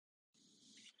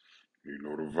You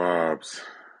know the vibes.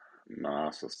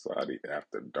 Nah, society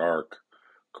after dark.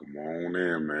 Come on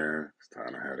in, man. It's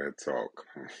time to have that talk.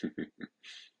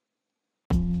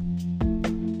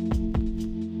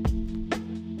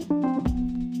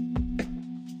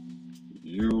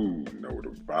 You know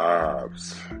the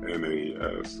vibes.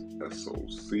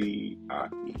 NASSOCIETY.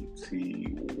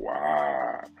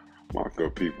 My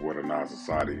good people in the Nah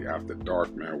Society After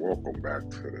Dark, man. Welcome back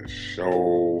to the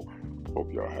show.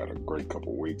 Hope y'all had a great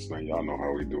couple weeks, man. Y'all know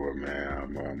how we do it,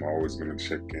 man. I'm always gonna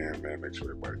check in, man. Make sure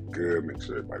everybody's good. Make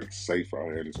sure everybody's safe out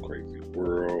here in this crazy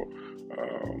world.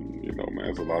 Man,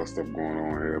 there's a lot of stuff going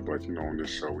on here, but on this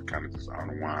show we kind of just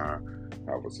unwind,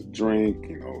 have us a drink,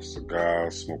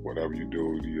 cigars, smoke whatever you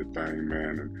do your thing,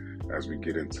 man. And as we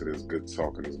get into this good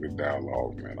talk and this good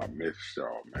dialogue, man, I miss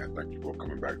y'all, man. Thank you for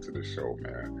coming back to the show,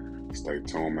 man. Stay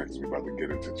tuned, man, because we're about to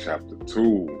get into chapter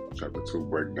two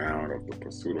breakdown of the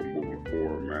pursuit of moving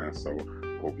forward, man. So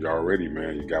hope y'all ready,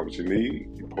 man. You got what you need.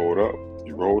 You pulled up.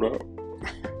 You rolled up.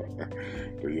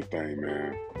 Do your thing,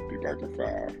 man. Be back in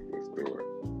 5. Let's do it.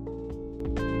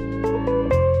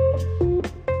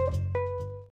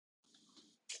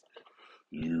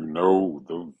 You know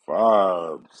the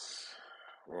vibes.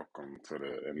 Welcome to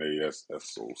the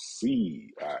NASSOCIETY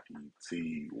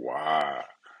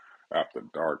After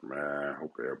Dark, man.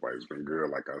 Hope everybody's been good.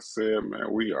 Like I said,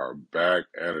 man, we are back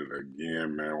at it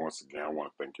again, man. Once again, I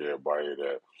want to thank everybody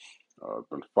that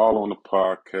been following the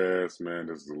podcast, man.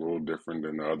 This is a little different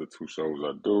than the other two shows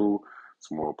I do.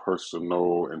 It's more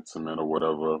personal, intimate, or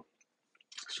whatever.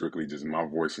 Strictly just my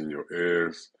voice in your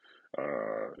ears.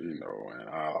 And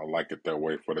I like it that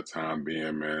way for the time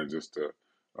being, man, just to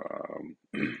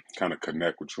kind of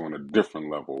connect with you on a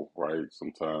different level, right?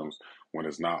 Sometimes when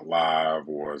it's not live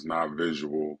or it's not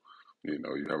visual, you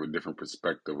have a different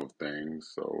perspective of things.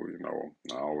 So,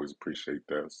 I always appreciate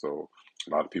that. So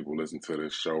a lot of people listen to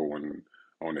this show when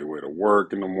on their way to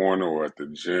work in the morning or at the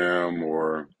gym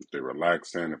or if they're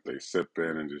relaxing, if they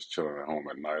sipping and just chilling at home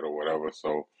at night or whatever.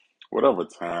 So whatever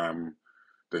time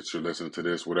that you're listening to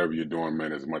this, whatever you're doing,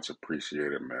 man, is much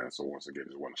appreciated, man. So once again,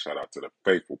 just want to shout out to the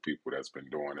faithful people that's been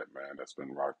doing it, man, that's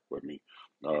been rocking with me.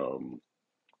 Um,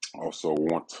 Also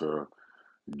want to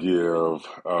give,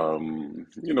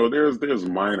 there's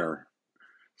minor.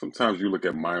 Sometimes you look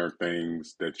at minor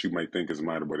things that you may think is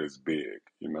minor, but it's big,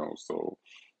 So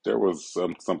there was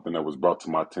something that was brought to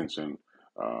my attention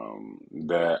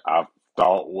that I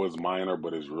thought was minor,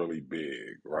 but it's really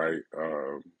big, right?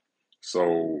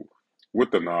 So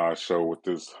with the Nas show, with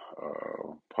this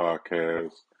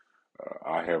podcast,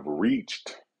 I have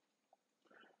reached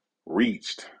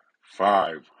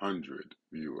 500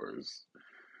 viewers.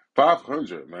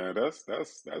 500, man. That's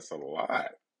a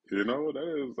lot.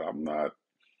 That is.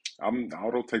 I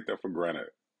don't take that for granted.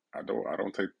 I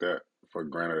don't take that for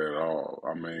granted at all.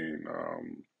 I mean,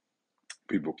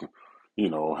 people can,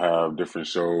 have different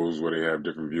shows where they have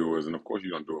different viewers, and of course,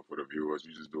 you don't do it for the viewers.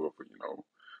 You just do it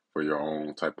for your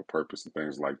own type of purpose and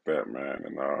things like that, man.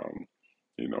 And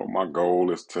my goal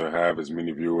is to have as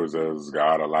many viewers as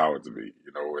God allow it to be.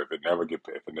 If it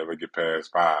never get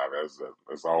past 5, that's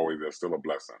still a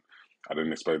blessing. I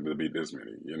didn't expect it to be this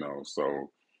many, So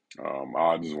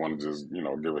I just want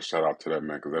to give a shout out to that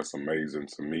man because that's amazing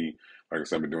to me. Like I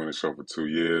said, I've been doing this show for 2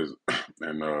 years,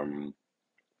 and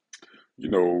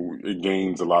it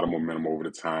gains a lot of momentum over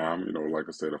the time. Like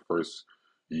I said, the first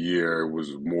year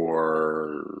was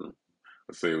more,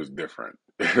 let's say it was different.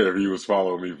 If you was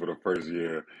following me for the first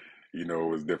year, it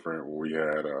was different. We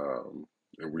had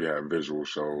visual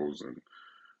shows and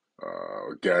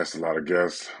guests, a lot of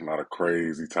guests, a lot of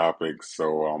crazy topics.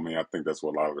 So I mean, I think that's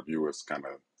what a lot of the viewers kind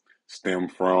of stem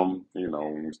from. We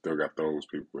still got those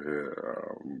people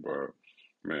here, but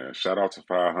man, shout out to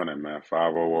 500, man.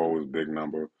 500 is a big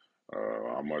number.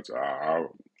 How much I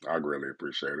greatly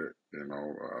appreciate it.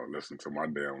 Listen to my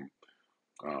damn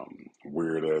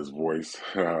weird ass voice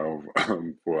for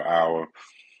an hour.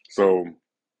 So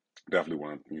definitely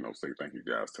want to say thank you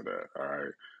guys to that. All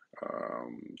right.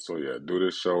 So yeah, do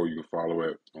this show. You can follow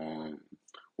it on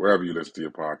wherever you listen to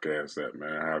your podcast at,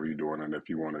 man. However you doing, and if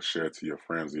you want to share it to your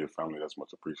friends or your family, that's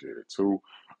much appreciated too.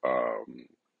 Um,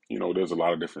 there's a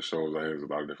lot of different shows out here. There's a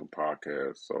lot of different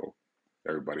podcasts, so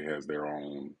everybody has their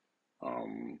own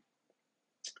um,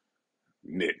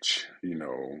 niche.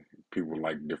 People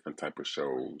like different type of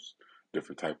shows,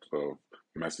 different types of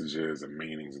messages and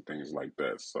meanings and things like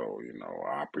that. So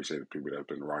I appreciate the people that've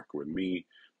been rocking with me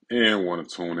and want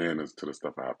to tune in as to the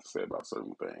stuff I have to say about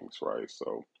certain things, right?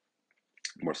 So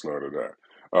much love to that.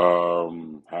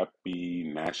 Happy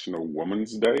National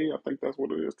Women's Day. I think that's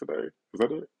what it is today. Is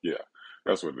that it? Yeah,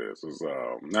 that's what it is. It's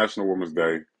National Women's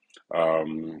Day.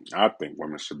 I think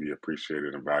women should be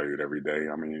appreciated and valued every day.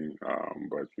 I mean,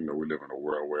 but we live in a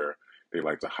world where they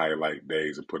like to highlight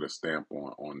days and put a stamp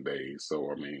on days.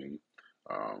 So I mean,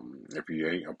 if you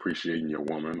ain't appreciating your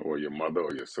woman or your mother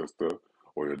or your sister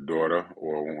or your daughter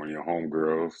or one of your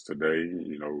homegirls today,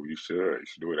 you should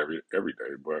do it every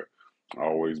day. But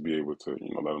always be able to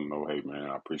let them know, hey man,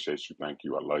 I appreciate you, thank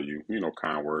you, I love you.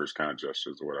 Kind words, kind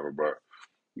gestures, or whatever. But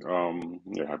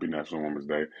yeah, happy National Women's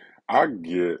Day. I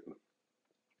get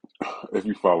if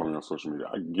you follow me on social media,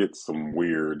 I get some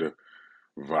weird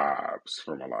vibes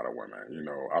from a lot of women.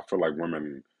 I feel like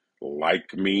women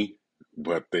like me,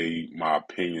 but my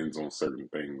opinions on certain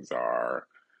things are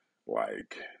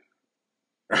like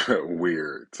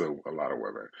weird to a lot of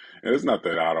women. And it's not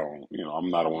that I don't, I'm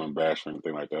not a woman bash or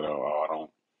anything like that. I don't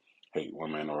hate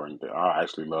women or anything. I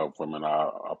actually love women. I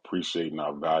appreciate and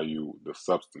I value the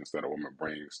substance that a woman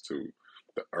brings to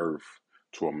the earth,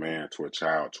 to a man, to a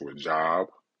child, to a job,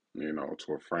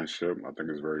 to a friendship. I think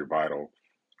it's very vital.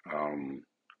 Um,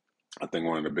 I think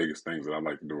one of the biggest things that I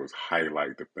like to do is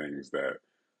highlight the things that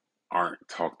aren't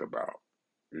talked about.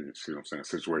 You see what I'm saying?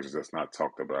 Situations that's not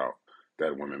talked about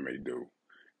that women may do.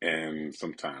 And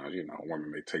sometimes,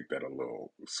 women may take that a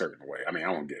little certain way. I mean,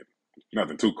 I don't get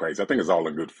nothing too crazy. I think it's all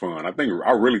in good fun. I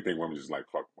really think women just like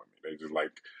fuck with me. They just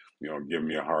like, giving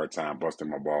me a hard time, busting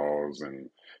my balls, and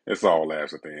it's all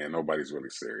laughs at the end. Nobody's really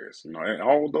serious. And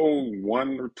although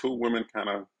one or two women kind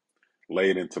of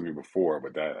laid into me before,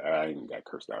 but that I ain't got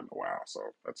cursed out in a while, so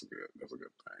that's a good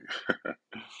thing.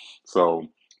 So,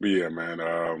 but yeah, man,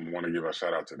 want to give a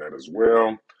shout out to that as well.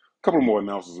 A couple more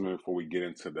announcements before we get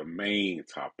into the main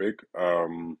topic.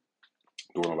 Doing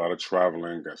a lot of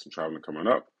traveling, got some traveling coming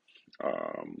up.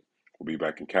 Um, we'll be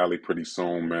back in Cali pretty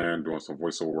soon, man, doing some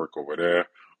voiceover work over there.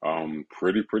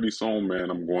 Pretty soon,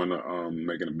 man, I'm going to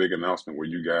making a big announcement where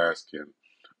you guys can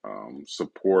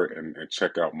support and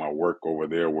check out my work over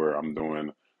there, where I'm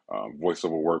doing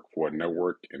voiceover work for a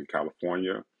network in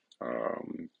California.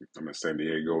 I'm in San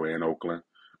Diego and Oakland,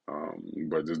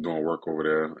 but just doing work over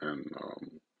there and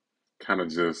kind of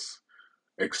just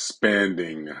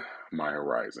expanding my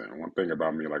horizon. One thing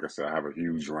about me, like I said, I have a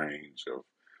huge range of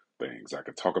things. I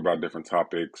can talk about different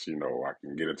topics. I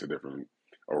can get into different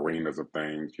arenas of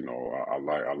things.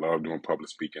 I love doing public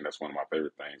speaking. That's one of my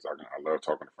favorite things. I love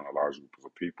talking in front of large groups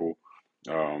of people.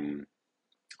 Um,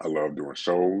 I love doing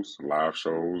shows, live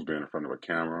shows, being in front of a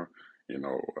camera, and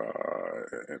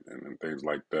things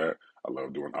like that. I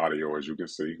love doing audio, as you can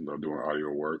see. I love doing audio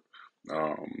work.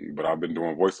 But I've been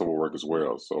doing voiceover work as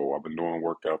well. So I've been doing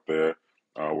work out there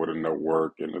with a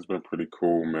network, and it's been pretty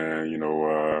cool, man.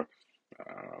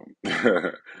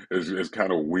 It's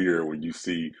kind of weird when you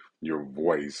see your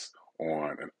voice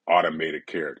on an automated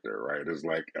character, right? It's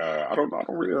like I don't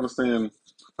really understand.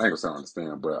 I ain't gonna say I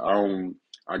understand, but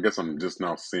I guess I'm just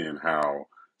now seeing how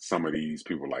some of these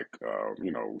people, like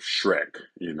Shrek,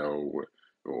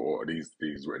 or these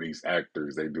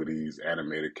actors, they do these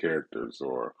animated characters,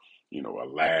 or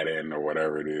Aladdin or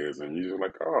whatever it is, and you're just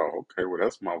like, oh, okay, well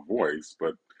that's my voice,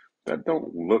 but that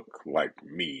don't look like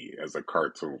me as a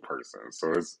cartoon person.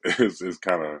 So it's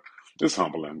kind of it's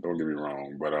humbling. Don't get me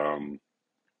wrong, but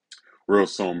real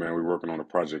soon, man, we're working on a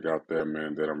project out there,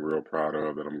 man, that I'm real proud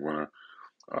of. That I'm going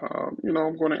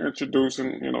to introduce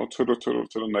and to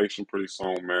the nation pretty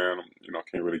soon, man. I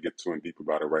can't really get too in deep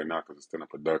about it right now because it's still in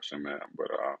production, man. But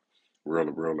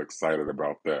real excited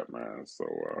about that, man. So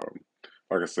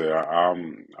like I said,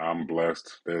 I'm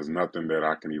blessed. There's nothing that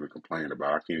I can even complain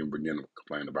about. I can't even begin to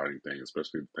complain about anything,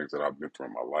 especially the things that I've been through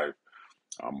in my life.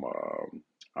 I'm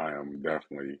I am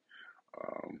definitely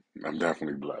I'm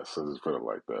definitely blessed. So just put it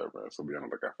like that, man. So be on the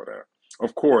lookout for that.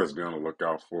 Of course, be on the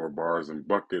lookout for Bars and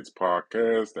Buckets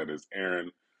podcast that is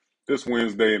airing this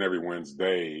Wednesday and every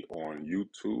Wednesday on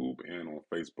YouTube and on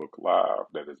Facebook Live.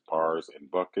 That is Bars and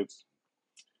Buckets,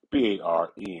 BARN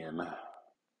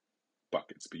Buckets,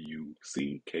 Buckets.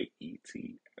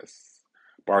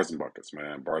 Bars and Buckets,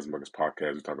 man. Bars and Buckets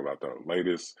podcast. We talk about the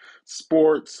latest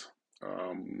sports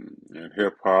and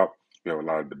hip hop. We have a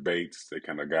lot of debates.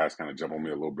 Guys kind of jump on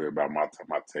me a little bit about my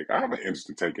take. I have an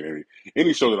interesting take in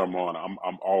any show that I'm on.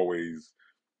 I'm always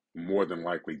more than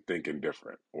likely thinking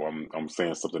different, or I'm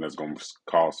saying something that's going to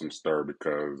cause some stir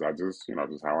because I just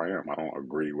just how I am. I don't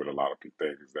agree with a lot of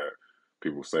things that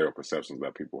people say or perceptions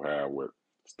that people have with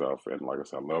stuff. And like I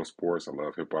said, I love sports, I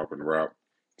love hip hop and rap.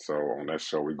 So on that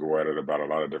show, we go at it about a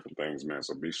lot of different things, man.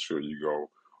 So be sure you go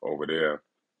over there.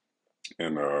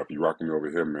 And if you rocking me over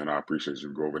here, man, I appreciate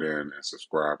you. Go over there and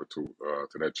subscribe to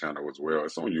that channel as well.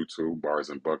 It's on YouTube, Bars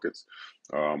and Buckets,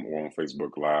 or on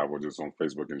Facebook Live, or just on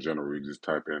Facebook in general. You just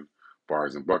type in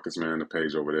Bars and Buckets, man, the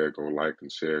page over there. Go like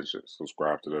and share,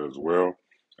 subscribe to that as well.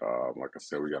 Like I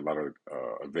said, we got a lot of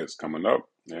events coming up,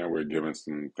 and we're giving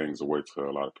some things away to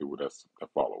a lot of people that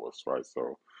follow us, right?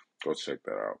 So go check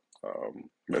that out.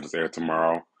 Let us air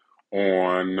tomorrow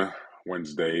on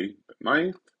Wednesday the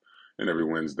 9th, and every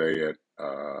Wednesday at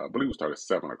I believe we start at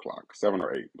 7 o'clock, 7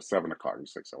 or 8, but 7 o'clock. We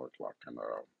say 7 o'clock, and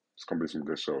it's gonna be some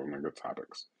good shows and good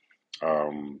topics.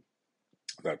 Um,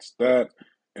 that's that.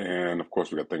 And of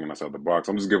course, we got thinking outside the box.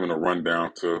 I'm just giving a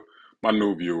rundown to my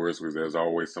new viewers because there's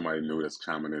always somebody new that's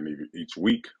chiming in each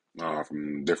week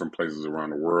from different places around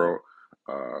the world.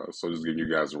 So just giving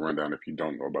you guys a rundown if you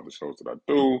don't know about the shows that I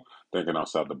do. Thinking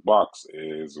outside the box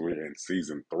is we're in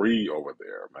season 3 over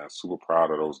there, man. Super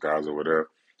proud of those guys over there.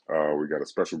 We got a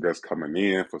special guest coming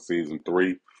in for season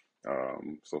 3.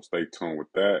 So stay tuned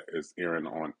with that. It's airing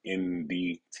on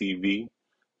NDTV.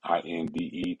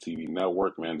 INDE TV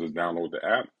Network, man. Just download the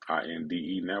app,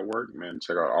 INDE Network, man.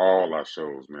 Check out all our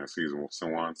shows, man. Season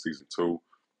 1, season 2,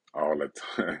 all that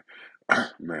time.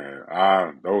 Man,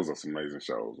 those are some amazing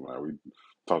shows, man. We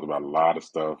talked about a lot of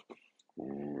stuff.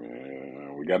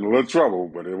 We got in a little trouble,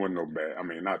 but it wasn't no bad. I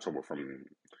mean, not trouble from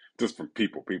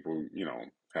people. People,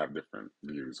 have different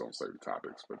views on certain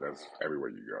topics, but that's everywhere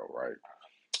you go, right?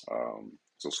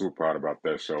 So super proud about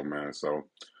that show, man. So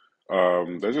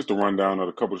that's just a rundown of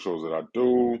a couple of shows that I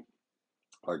do.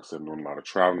 Like I said, I'm doing a lot of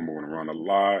traveling, moving around a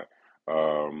lot.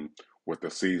 Um, with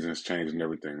the seasons changing and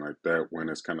everything like that, when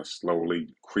it's kind of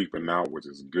slowly creeping out, which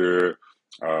is good.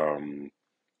 Um,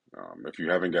 if you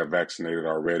haven't got vaccinated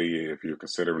already, if you're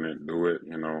considering it, do it.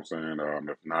 You know what I'm saying?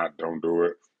 If not, don't do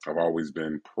it. I've always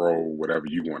been pro whatever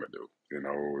you want to do.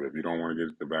 If you don't want to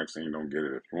get the vaccine, don't get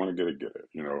it. If you want to get it, get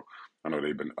it. I know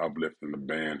they've been uplifting the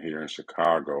ban here in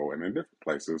Chicago and in different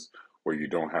places where you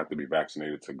don't have to be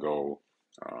vaccinated to go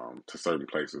to certain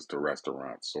places, to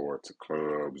restaurants or to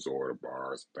clubs or to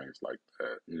bars, things like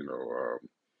that.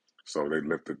 So they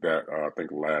lifted that, I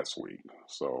think, last week.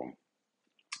 So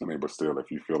I mean, but still,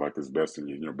 if you feel like it's best in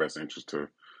your best interest to,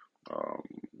 um,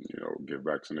 get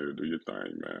vaccinated, do your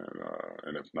thing, man.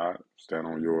 And if not, stand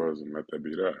on yours and let that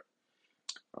be that.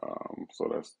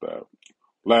 So that's that.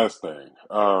 Last thing.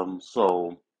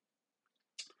 So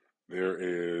there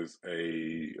is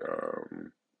a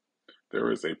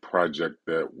project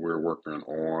that we're working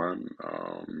on.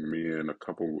 Me and a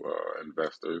couple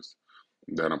investors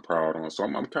that I'm proud on. So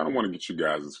I'm kind of want to get you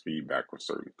guys' feedback on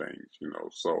certain things.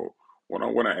 So what I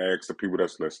want to ask the people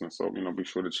that's listening, so be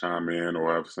sure to chime in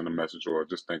or have send a message or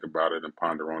just think about it and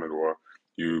ponder on it. Or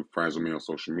you friends with me on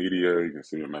social media, you can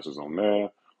send me a message on there,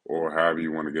 or however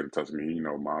you want to get in touch with me.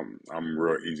 I'm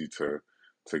real easy to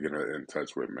get in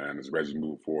touch with, man. It's Reggie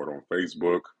Move Forward on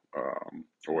Facebook,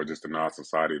 or just the Nas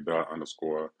Society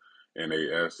underscore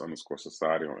NAS underscore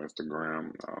Society on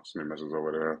Instagram. Send me a message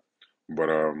over there. But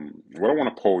what I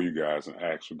want to poll you guys and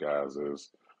ask you guys is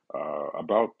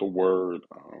about the word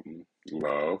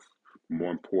love,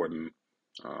 more important,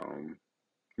 um,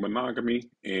 monogamy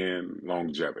and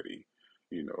longevity.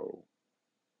 You know,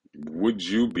 would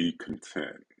you be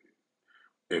content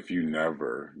if you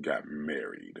never got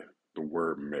married? The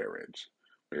word marriage.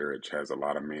 Marriage has a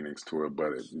lot of meanings to it,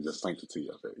 but it's the sanctity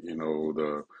of it.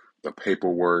 The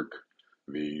paperwork,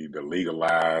 the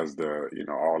legalized,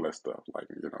 all that stuff. Like,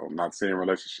 I'm not saying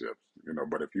relationships,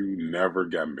 but if you never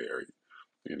got married,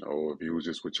 if you was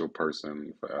just with your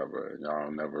person forever and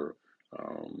y'all never,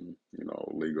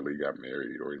 legally got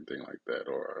married or anything like that,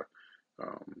 or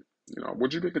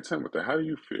would you be content with that? How do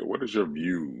you feel? What is your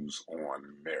views on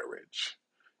marriage?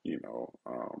 I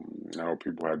know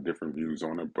people have different views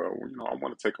on it, but I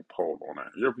want to take a poll on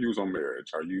it. Your views on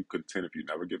marriage. Are you content if you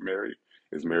never get married?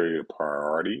 Is marriage a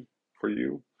priority for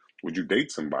you? Would you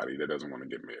date somebody that doesn't want to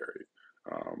get married?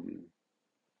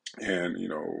 And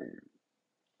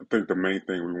I think the main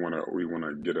thing we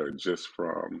wanna get a gist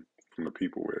from the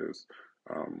people is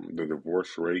the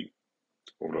divorce rate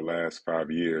over the last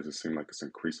 5 years. It seems like it's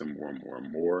increasing more and more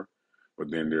and more.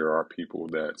 But then there are people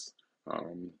that's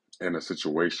in a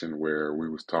situation where we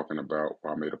was talking about.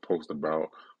 I made a post about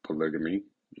polygamy.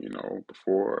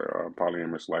 Before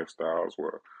polyamorous lifestyles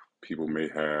where people may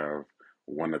have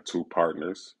one or two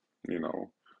partners. You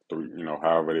know, three.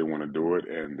 However they want to do it,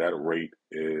 and that rate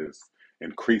is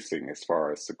increasing as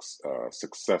far as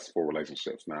successful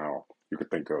relationships. Now you could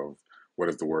think of what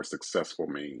does the word successful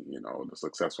mean? The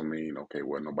successful mean, okay,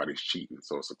 well, nobody's cheating,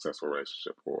 so a successful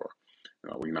relationship. Or,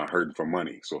 we're not hurting for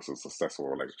money, so it's a successful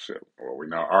relationship. Or we're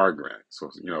not arguing, so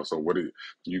so what do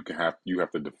you have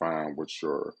to define what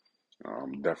your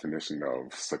definition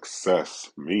of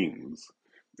success means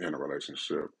in a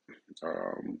relationship.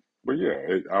 But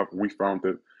yeah, we found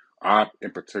that I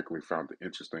in particular found it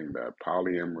interesting that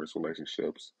polyamorous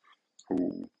relationships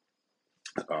who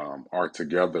are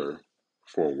together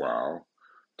for a while,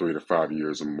 3 to 5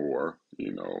 years or more,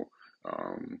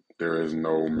 there is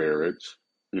no marriage,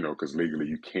 because legally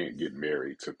you can't get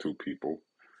married to two people.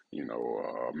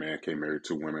 A man can't marry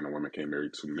two women, a woman can't marry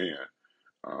two men.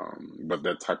 But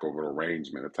that type of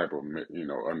arrangement, a type of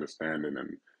understanding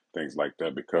and things like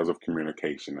that, because of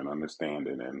communication and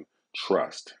understanding and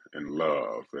trust and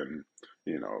love and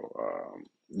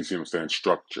you see what I'm saying,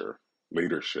 structure,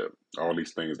 leadership, all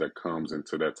these things that comes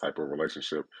into that type of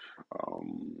relationship.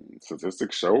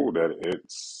 Statistics show that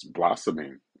it's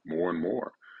blossoming more and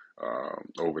more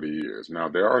over the years. Now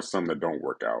there are some that don't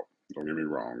work out. Don't get me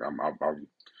wrong.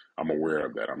 I'm aware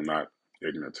of that. I'm not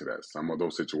ignorant to that. Some of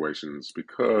those situations,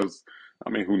 because I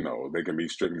mean, who knows? They can be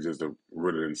strictly just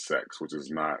rooted in sex, which is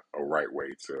not a right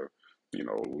way to,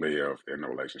 live in a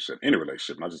relationship. Any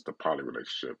relationship, not just a poly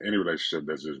relationship. Any relationship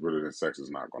that's just rooted in sex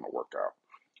is not going to work out.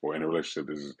 Or any relationship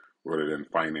that's rooted in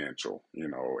financial,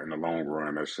 in the long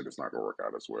run, that shit is not going to work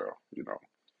out as well.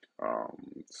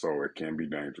 So it can be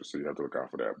dangerous. So you have to look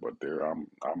out for that. But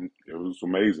it was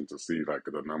amazing to see like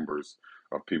the numbers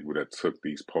of people that took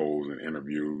these polls and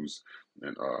interviews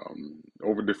and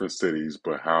over different cities,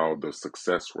 but how the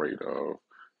success rate of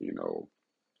you know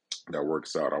that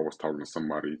works out. I was talking to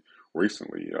somebody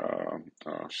recently.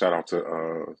 Shout out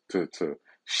to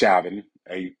Shavin,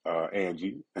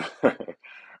 Angie,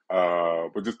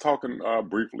 but just talking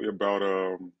briefly about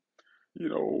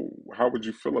how would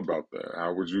you feel about that?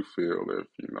 How would you feel if,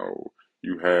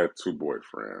 you had two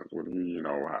boyfriends?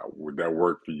 How would that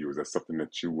work for you? Is that something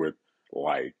that you would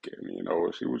like? And,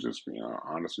 she was just,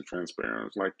 honest and transparent.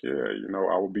 It's like, yeah,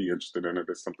 I would be interested in it.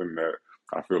 It's something that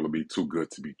I feel would be too good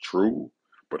to be true.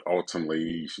 But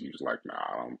ultimately, she was like, nah,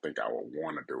 I don't think I would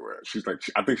want to do it. She's like,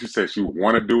 I think she said she would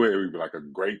want to do it. It would be like a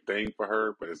great thing for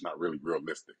her, but it's not really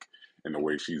realistic in the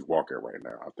way she's walking right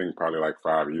now. I think probably like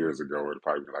 5 years ago, it'd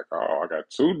probably be like, oh, I got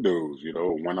two dudes,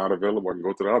 one not available, I can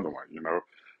go to the other one,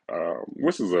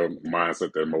 which is a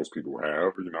mindset that most people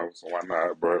have, so why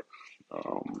not?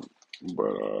 Um,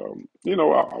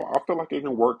 I feel like it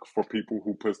can work for people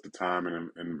who puts the time and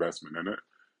investment in it.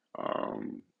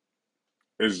 Um,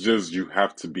 it's just you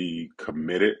have to be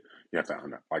committed. You have to,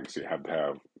 like I said, you have to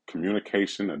have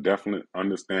communication, a definite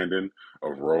understanding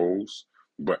of roles,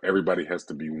 but everybody has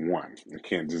to be one. It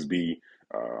can't just be,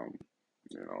 um,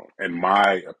 in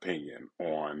my opinion,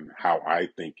 on how I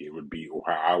think it would be or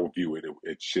how I would view it,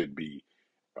 it should be,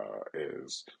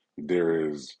 is there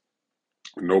is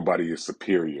nobody is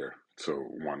superior to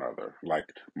one other.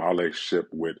 Like my relationship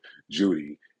with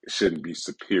Judy shouldn't be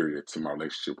superior to my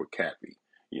relationship with Kathy.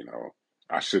 You know,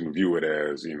 I shouldn't view it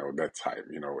as, that type.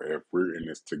 If we're in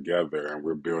this together and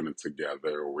we're building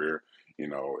together,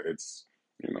 it's,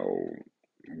 you know,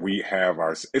 we have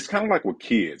our, it's kind of like with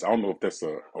kids. I don't know if that's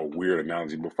a weird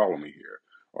analogy, but follow me here.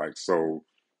 Like, so,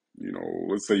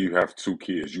 let's say you have two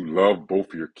kids. You love both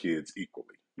of your kids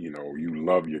equally. You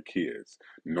love your kids.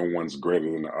 No one's greater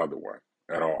than the other one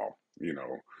at all,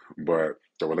 But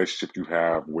the relationship you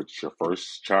have with your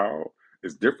first child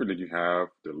is different than you have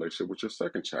the relationship with your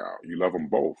second child. You love them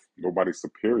both. Nobody's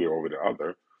superior over the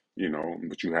other,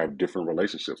 but you have different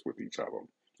relationships with each other,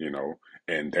 you know,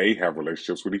 and they have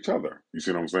relationships with each other. You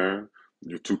see what I'm saying?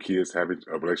 Your two kids have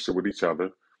a relationship with each other.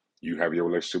 You have your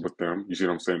relationship with them. You see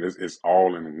what I'm saying? It's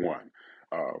all in one.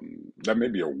 That may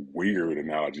be a weird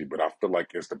analogy, but I feel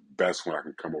like it's the best one I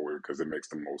can come up with because it makes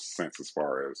the most sense as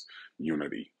far as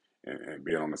unity and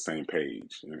being on the same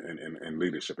page and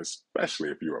leadership, especially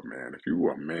if you're a man. If you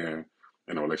are a man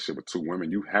in a relationship with two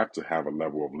women, you have to have a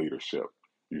level of leadership.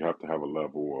 You have to have a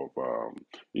level of,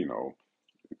 you know,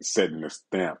 setting a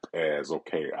stamp as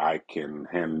okay, I can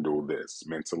handle this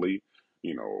mentally,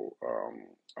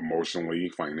 emotionally,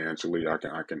 financially. I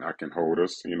can hold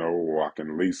us, or I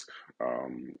can at least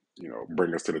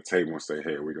bring us to the table and say,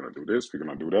 hey, we're gonna do this, we're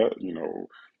gonna do that.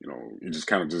 You just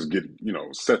kind of just get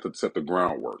set the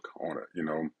groundwork on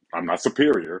it. I'm not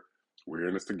superior. We're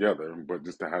in this together, but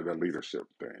just to have that leadership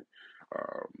thing.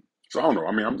 Um, so I don't know.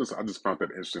 I mean, I just found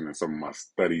that interesting in some of my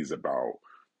studies about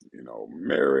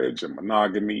marriage and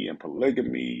monogamy and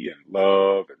polygamy and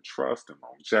love and trust and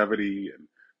longevity and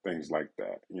things like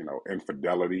that.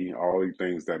 Infidelity, all these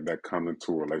things that come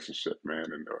into a relationship, man,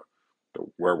 and the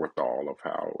wherewithal of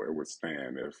how it would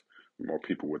stand if more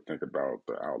people would think about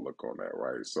the outlook on that,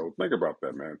 right? So think about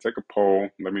that, man. Take a poll.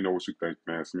 Let me know what you think,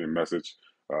 man. Send me a message.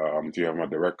 If you have my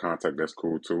direct contact, that's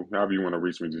cool too. However you want to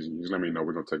reach me, just let me know.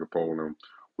 We're gonna take a poll and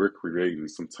we're creating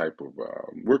some type of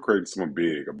we're creating some a big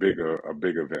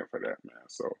event for that, man.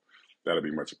 So that'd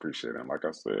be much appreciated. And like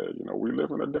I said, we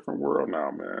live in a different world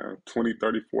now, man. 20,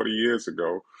 30, 40 years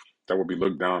ago, that would be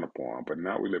looked down upon. But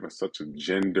now we live in such a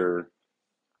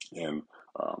and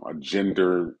a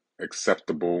gender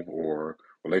acceptable or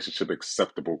relationship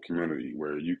acceptable community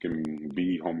where you can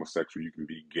be homosexual, you can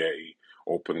be gay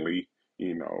openly,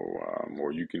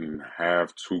 or you can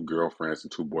have two girlfriends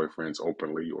and two boyfriends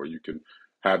openly, or you can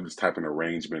have this type of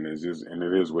arrangement. And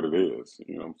it is what it is.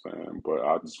 You know what I'm saying? But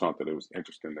I just found that it was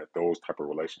interesting that those type of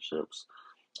relationships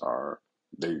are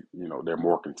they're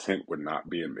more content with not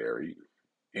being married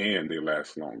and they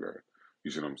last longer. You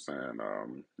see what I'm saying?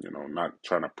 Not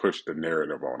trying to push the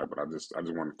narrative on it, but I just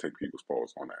want to take people's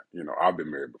pulse on that. I've been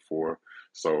married before,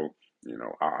 so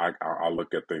I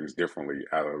look at things differently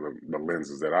out of the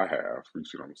lenses that I have. You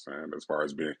see what I'm saying? As far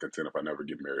as being content if I never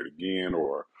get married again,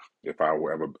 or if I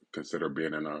will ever consider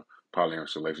being in a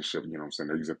polyamorous relationship. You know what I'm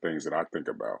saying? These are things that I think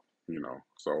about.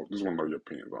 So just want to know your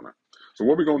opinions on that. So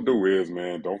what we're gonna do is,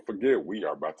 man, don't forget we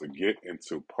are about to get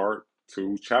into part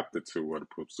two, chapter two of the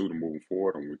pursuit of moving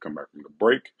forward. And when we come back from the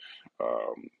break,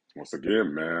 once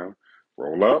again, man,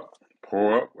 roll up,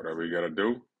 pour up, whatever you gotta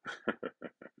do.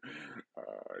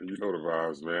 You know the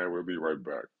vibes, man. We'll be right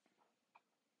back.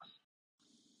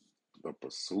 The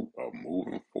Pursuit of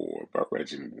Moving Forward by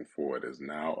Reggie Moving Forward is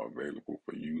now available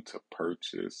for you to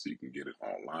purchase. You can get it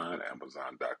online,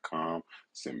 Amazon.com.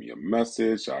 Send me a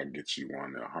message. I'll get you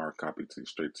one a hard copy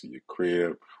straight to your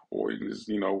crib. Or you can just,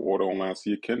 order online to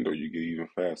your Kindle. You get even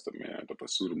faster, man. The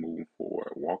Pursuit of Moving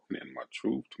Forward. Walking in my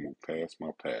truth to move past my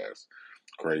past.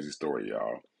 Crazy story,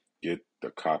 y'all. Get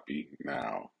the copy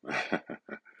now.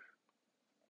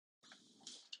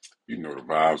 You know the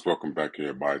vibes. Welcome back,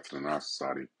 everybody, to the Nice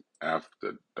Society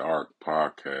After Dark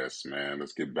podcast, man.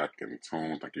 Let's get back in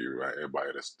tune. Thank you,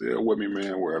 everybody that's still with me,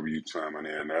 man, wherever you chiming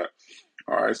in at.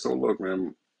 All right, so look,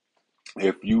 man,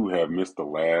 if you have missed the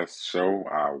last show,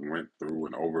 I went through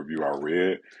an overview I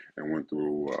read and went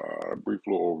through a brief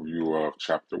little overview of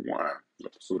chapter one, The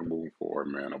Pursuit of Moving Forward,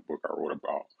 man, a book I wrote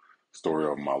about story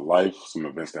of my life, some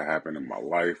events that happened in my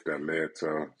life that led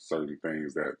to certain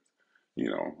things that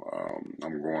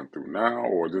I'm going through now,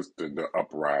 or just the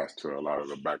uprise to a lot of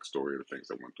the backstory of the things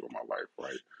I went through in my life,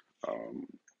 right? Um,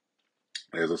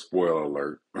 there's a spoiler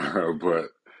alert, but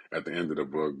at the end of the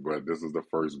book, but this is the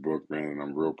first book, man, and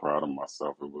I'm real proud of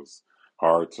myself. It was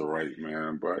hard to write,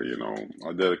 man, but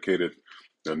I dedicated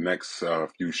the next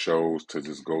few shows to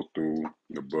just go through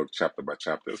the book chapter by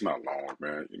chapter. It's not long,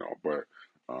 man, but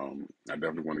I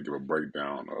definitely want to give a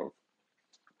breakdown of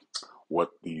what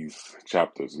these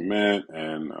chapters meant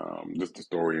and just the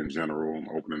story in general. I'm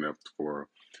opening up for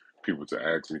people to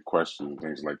ask me questions and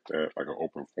things like that, like an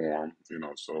open forum.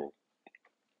 So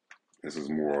this is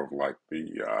more of like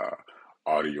the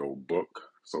audio book,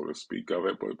 so to speak, of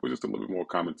it, but with just a little bit more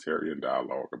commentary and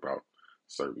dialogue about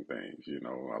certain things.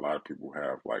 A lot of people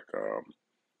have like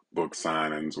book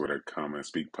signings where they come and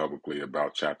speak publicly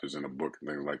about chapters in a book and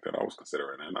things like that. I was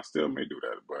considering it, and I still may do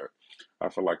that, but I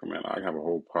feel like, man, I have a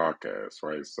whole podcast,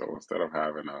 right? So instead of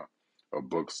having a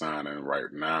book signing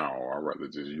right now, I'd rather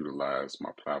just utilize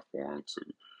my platform to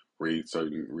read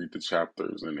the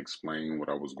chapters and explain what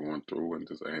I was going through and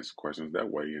just answer questions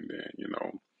that way. And then,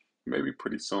 maybe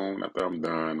pretty soon after I'm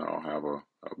done, I'll have a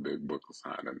big book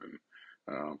signing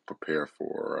and prepare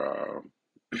for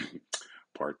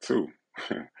part two.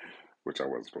 Which I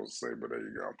wasn't supposed to say, but there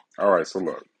you go. All right, so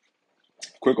look,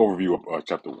 quick overview of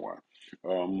chapter one.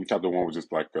 Chapter one was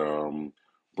just like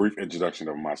brief introduction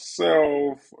of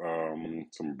myself,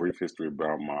 some brief history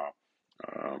about my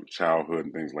childhood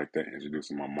and things like that,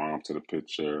 introducing my mom to the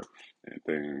picture and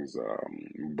things,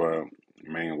 but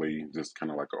mainly just kind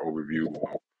of like an overview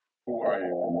of who I am,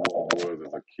 who I was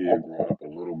as a kid growing up a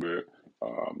little bit,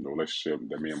 the relationship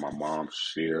that me and my mom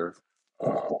share.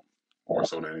 Uh, More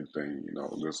so than anything,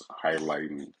 just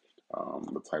highlighting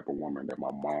the type of woman that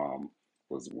my mom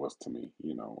was to me,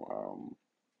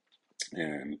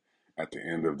 and at the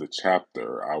end of the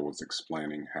chapter, I was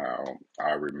explaining how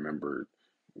I remembered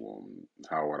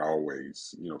how I'd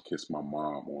always, kiss my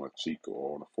mom on a cheek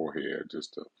or on the forehead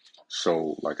just to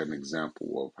show like an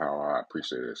example of how I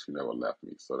appreciated that she never left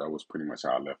me. So that was pretty much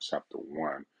how I left chapter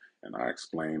one. And I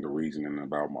explained the reasoning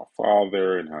about my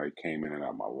father and how he came in and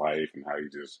out of my life and how he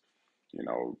just,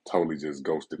 totally just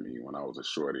ghosted me when I was a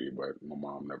shorty, but my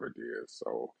mom never did.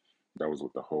 So that was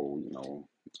with the whole,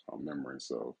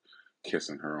 memories of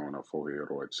kissing her on her forehead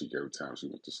or her cheek every time she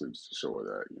went to sleep to show her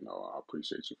that, I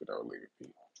appreciate you for never leaving me.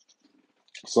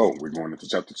 So we're going into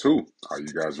chapter two. Are you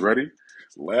guys ready?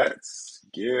 Let's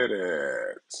get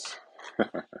it.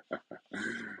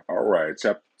 All right,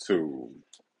 chapter two.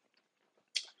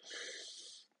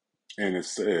 And it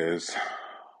says,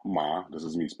 Ma, this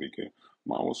is me speaking.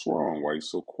 Ma, what's wrong? Why you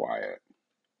so quiet?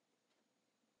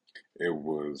 It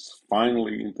was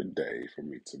finally the day for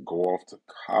me to go off to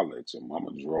college, and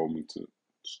Mama drove me to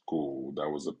school that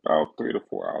was about 3 to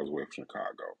 4 hours away from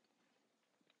Chicago.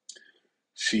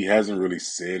 She hasn't really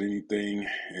said anything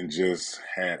and just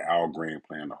had Al Green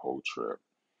plan the whole trip.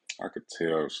 I could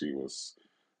tell she was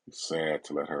sad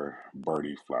to let her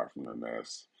birdie fly from the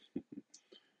nest.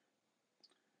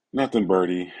 Nothing,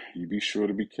 Birdie. You be sure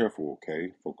to be careful,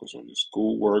 okay? Focus on your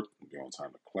schoolwork, get on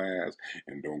time to class,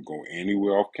 and don't go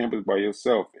anywhere off campus by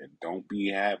yourself. And don't be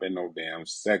having no damn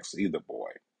sex either, boy.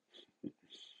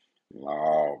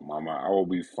 Oh, Mama, I will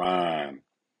be fine.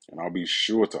 And I'll be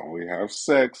sure to only have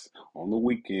sex on the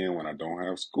weekend when I don't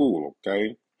have school,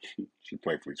 okay? She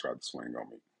playfully tried to swing on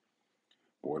me.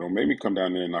 Boy, don't make me come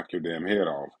down there and knock your damn head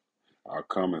off. I'll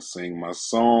come and sing my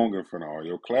song in front of all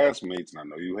your classmates, and I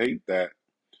know you hate that.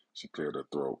 She cleared her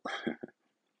throat.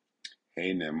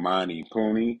 Hey, money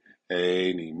pony.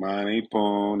 Hey, money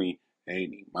pony.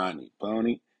 Hey, money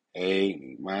pony.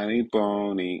 Hey, money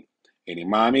pony. Hey,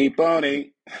 mommy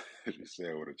pony. She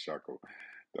said with a chuckle.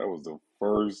 That was the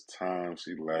first time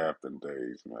she laughed in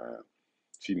days, man.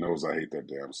 She knows I hate that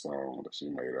damn song that she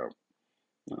made up.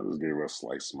 I just gave her a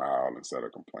slight smile instead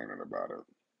of complaining about it.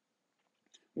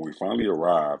 When we finally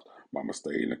arrived, Mama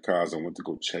stayed in the cars and went to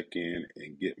go check in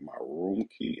and get my room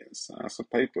key and sign some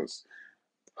papers.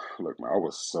 Look, man, I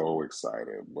was so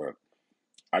excited, but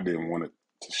I didn't want it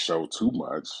to show too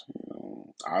much.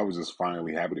 I was just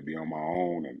finally happy to be on my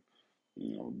own and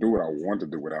do what I want to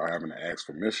do without having to ask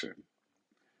permission.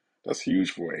 That's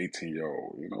huge for an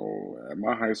 18-year-old. At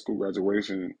my high school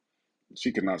graduation,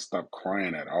 she could not stop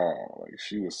crying at all. Like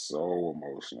she was so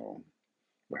emotional.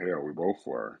 But hell, we both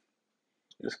were.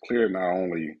 It's clear not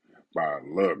only by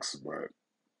looks, but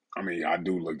I mean, I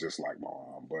do look just like my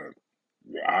mom, but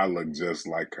I look just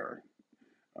like her.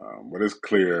 But it's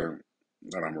clear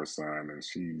that I'm her son, and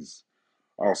she's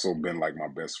also been like my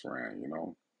best friend.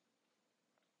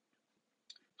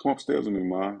 Come upstairs with me,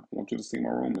 Ma. I want you to see my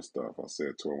room and stuff, I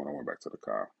said to her when I went back to the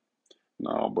car.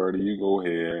 No, Bertie, you go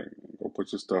ahead. Go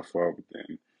put your stuff up.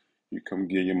 Then you come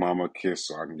give your mama a kiss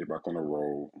so I can get back on the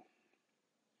road.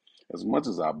 As much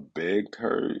as I begged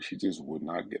her, she just would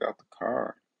not get out the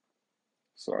car.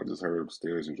 So I just hurried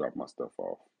upstairs and dropped my stuff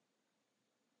off.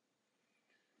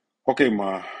 Okay,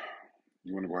 Ma,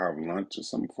 you want to go have lunch or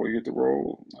something before you hit the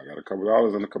road? I got a couple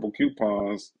dollars and a couple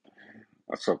coupons.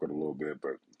 I chuckled a little bit,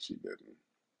 but she didn't.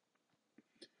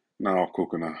 Now,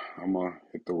 Kukuna, I'm gonna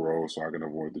hit the road so I can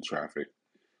avoid the traffic.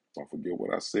 Don't forget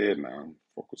what I said now.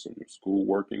 Focus on your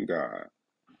schoolwork and God.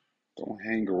 Don't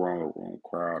hang around the wrong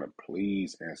crowd and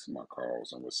please answer my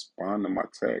calls and respond to my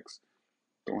texts.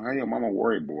 Don't have your mama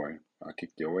worried, boy. I'll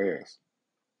kick your ass.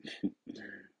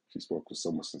 She spoke with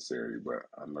so much sincerity, but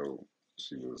I know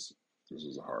this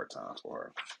was a hard time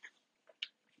for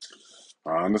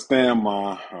her. I understand,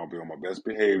 Ma. I'll be on my best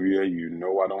behavior. You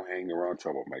know I don't hang around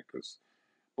troublemakers.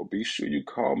 But be sure you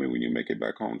call me when you make it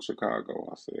back home to Chicago.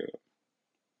 I said,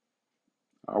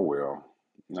 I will.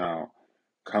 Now,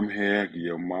 come here, give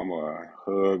your mama a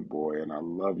hug, boy, and I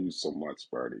love you so much,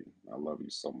 Bertie. I love you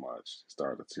so much.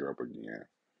 Started to tear up again.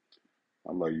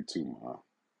 I love you too, Ma.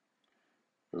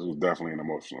 This was definitely an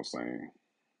emotional scene.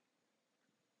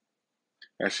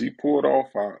 As she pulled off,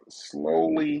 I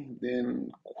slowly,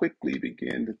 then quickly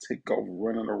began to take off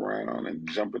running around and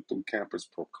jumping through campus,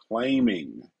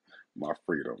 proclaiming my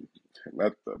freedom.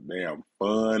 Let the damn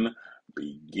fun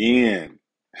begin.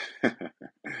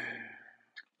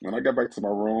 When I got back to my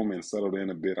room and settled in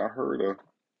a bit, I heard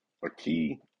a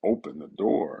key open the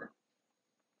door.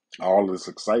 All this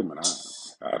excitement,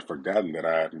 I had forgotten that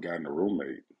I hadn't gotten a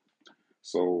roommate.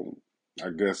 So I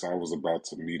guess I was about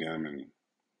to meet him, and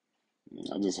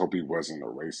I just hope he wasn't a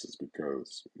racist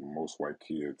because most white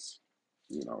kids,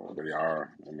 they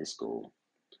are in this school.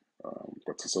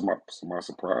 But to my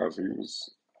surprise, he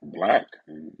was black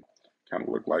and kind of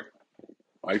looked like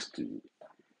Ice Cube.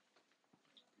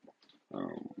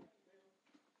 Um,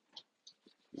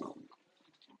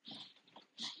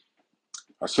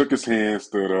 I shook his hand,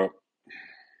 stood up.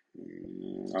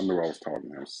 I knew I was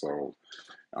talking to him, so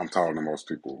I'm taller than most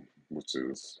people, which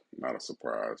is not a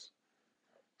surprise.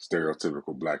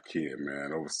 Stereotypical black kid,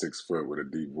 man, over 6 foot with a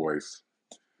deep voice.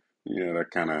 Yeah,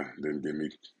 that kind of didn't give me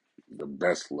the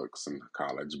best looks in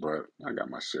college, but I got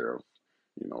my share of,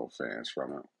 fans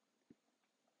from it.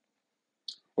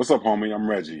 What's up, homie? I'm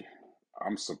Reggie.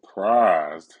 I'm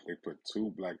surprised they put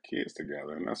two black kids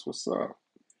together, and that's what's up.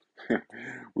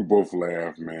 We both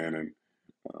laughed, man, and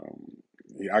um,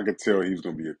 I could tell he was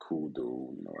gonna be a cool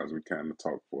dude, as we kind of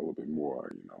talked for a little bit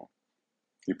more.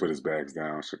 He put his bags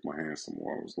down, shook my hand some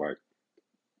more. I was like,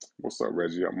 "What's up,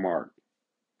 Reggie? I'm Mark."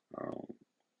 Um,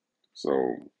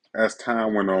 so as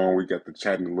time went on, we got to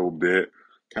chatting a little bit,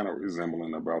 kind of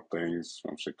resembling about things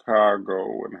from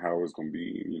Chicago and how it's gonna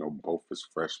be, both as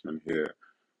freshmen here.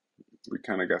 We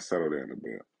kind of got settled in a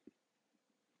bit.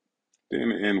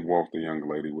 Then in walked a young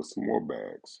lady with some more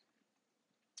bags.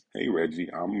 "Hey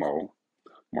Reggie, I'm Mo,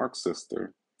 Mark's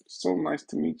sister. So nice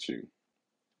to meet you."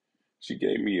 She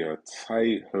gave me a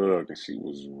tight hug and she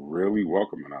was really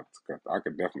welcoming. I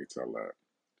could definitely tell that.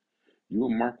 "You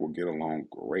and Mark will get along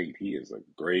great. He is a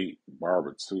great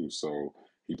barber too. So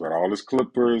he brought all his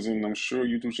clippers, and I'm sure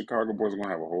you two Chicago boys are gonna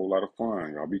have a whole lot of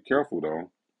fun. Y'all be careful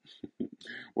though."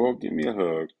 "Well, give me a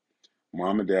hug.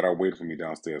 Mom and Dad are waiting for me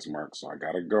downstairs, Mark. So I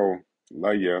gotta go.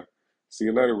 Love ya. See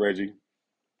you later, Reggie."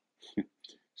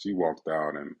 She walked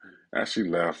out, and as she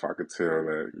left, I could tell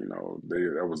that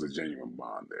there was a genuine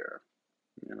bond there.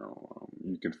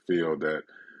 You can feel that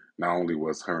not only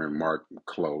was her and Mark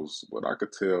close, but I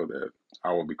could tell that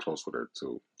I would be close with her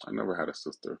too. I never had a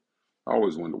sister. I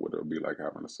always wondered what it would be like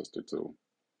having a sister too.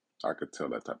 I could tell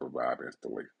that type of vibe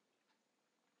instantly.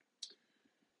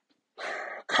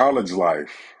 College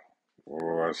life,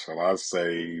 or shall I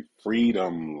say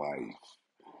freedom life.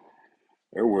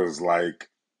 It was like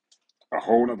a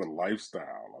whole nother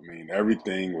lifestyle. I mean,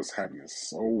 everything was happening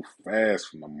so fast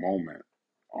from the moment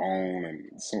on.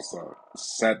 And since I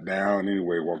sat down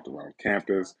anyway, walked around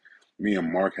campus, me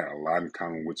and Mark had a lot in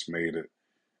common, which made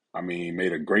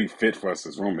a great fit for us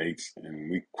as roommates.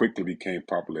 And we quickly became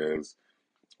popular as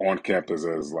on campus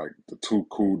as like the two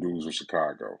cool dudes from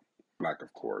Chicago, black,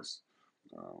 of course.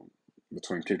 Um,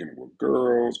 Between kicking it with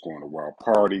girls, going to wild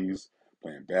parties,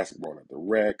 playing basketball at the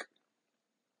rec,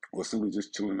 or simply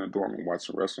just chilling in the dorm and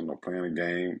watching wrestling or playing a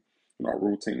game. Our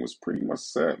routine was pretty much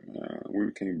set, man. We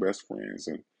became best friends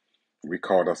and we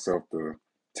called ourselves the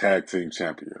tag team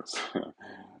champions.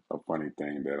 A funny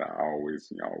thing that I always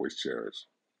cherish.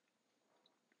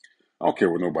 I don't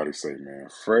care what nobody say, man.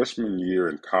 Freshman year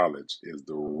in college is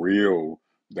the real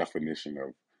definition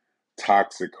of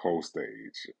toxic whole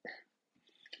stage.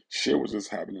 Shit was just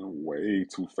happening way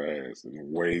too fast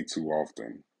and way too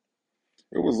often.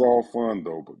 It was all fun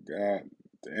though, but god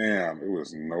damn, it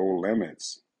was no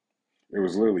limits. It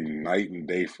was literally night and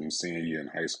day from senior year in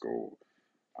high school.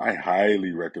 I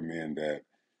highly recommend that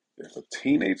if a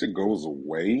teenager goes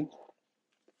away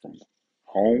from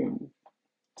home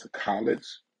to college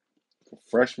for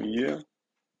freshman year,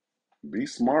 be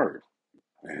smart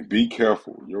and be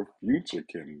careful. Your future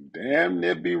can damn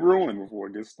near be ruined before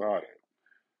it gets started.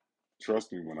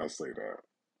 Trust me when I say that.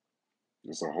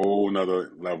 It's a whole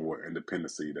nother level of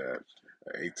independency that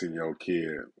an 18-year-old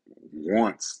kid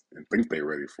wants and think they're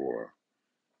ready for,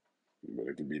 but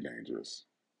it can be dangerous.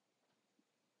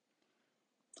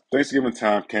 Thanksgiving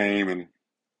time came, and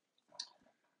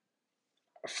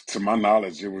to my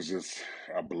knowledge, it was just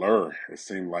a blur. It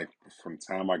seemed like from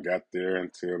the time I got there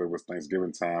until it was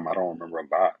Thanksgiving time, I don't remember a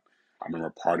lot. I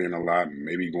remember partying a lot,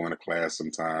 maybe going to class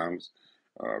sometimes,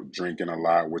 drinking a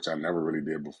lot, which I never really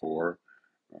did before.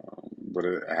 But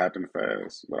it happened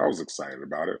fast. But I was excited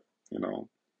about it. You know,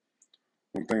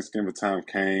 when Thanksgiving time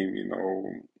came,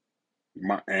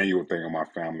 my annual thing in my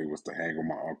family was to hang with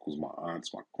my uncles, my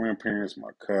aunts, my grandparents,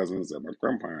 my cousins at my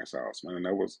grandparents' house. Man,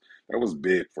 that was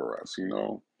big for us.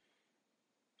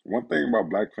 One thing about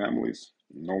black families,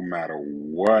 no matter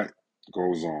what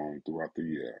goes on throughout the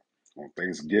year, on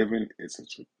Thanksgiving, it's a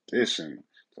tradition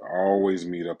to always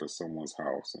meet up at someone's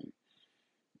house, and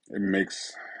it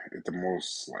makes it the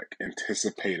most like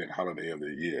anticipated holiday of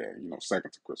the year.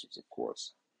 Second to Christmas, of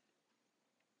course.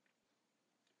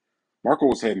 Marco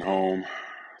was heading home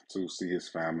to see his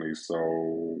family, so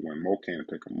when Mo came to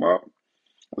pick him up,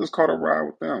 I just caught a ride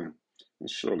with them. And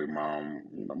surely, my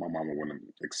mama wouldn't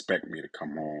expect me to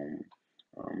come home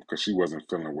because she wasn't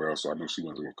feeling well, so I knew she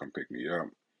wasn't going to come pick me up.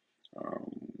 Um,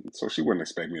 so she wouldn't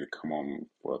expect me to come home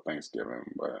for Thanksgiving,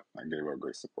 but I gave her a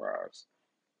great surprise.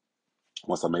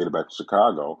 Once I made it back to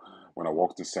Chicago, when I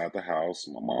walked inside the house,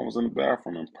 my mom was in the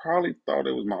bathroom and probably thought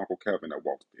it was my Uncle Kevin that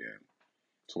walked in.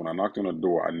 So when I knocked on the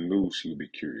door, I knew she would be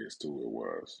curious to who it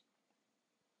was.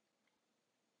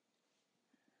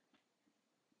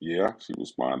 Yeah, she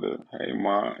responded, "Hey,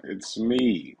 Ma, it's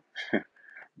me,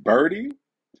 Birdie."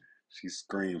 She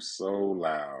screamed so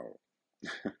loud.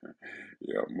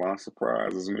 Yeah, my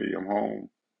surprise is me. I'm home.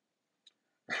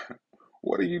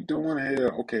 "What are you doing here?"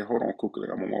 "Okay, hold on, quickly.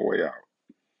 I'm on my way out."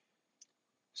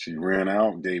 She ran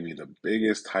out, gave me the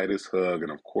biggest, tightest hug,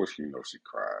 and of course, she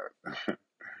cried.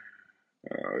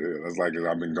 Yeah, that's like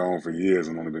I've been gone for years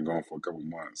and only been gone for a couple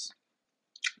months.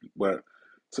 But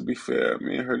To be fair,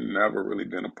 me and her never really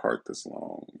been apart this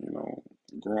long.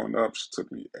 Growing up, she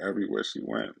took me everywhere she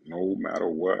went, no matter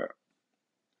what.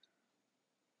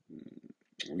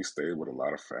 We stayed with a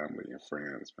lot of family and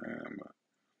friends, man. But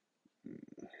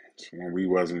when we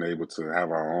wasn't able to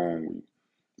have our own,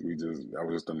 we just that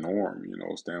was just the norm,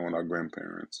 staying with our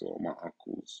grandparents or my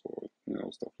uncles or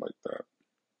stuff like that.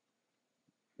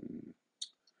 Mm.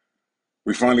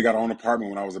 We finally got our own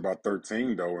apartment when I was about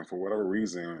 13, though, and for whatever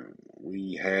reason,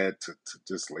 we had to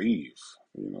just leave,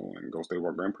 and go stay with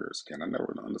our grandparents again. I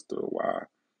never understood why.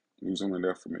 We was only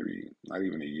there for maybe not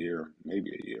even a year,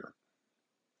 maybe a year.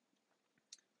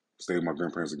 Stayed with my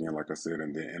grandparents again, like I said,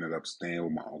 and then ended up staying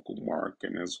with my Uncle Mark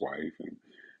and his wife, and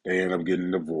they ended up getting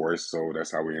divorced, so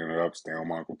that's how we ended up staying with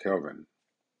my Uncle Kelvin.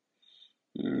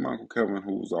 My Uncle Kelvin,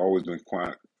 who's always been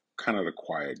quiet, kind of the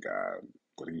quiet guy,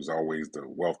 but he was always the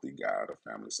wealthy guy of the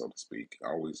family, so to speak.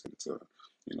 Always into,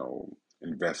 you know,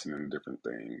 investing in different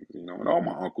things, and all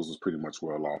my uncles was pretty much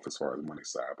well off as far as money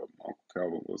side, but my Uncle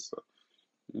Kelvin was, I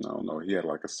don't know, he had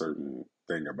like a certain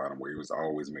thing about him where he was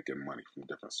always making money from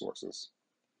different sources.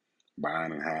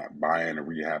 Buying and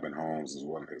rehabbing homes is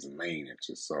one of his main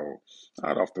interests. So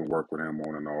I'd often work with him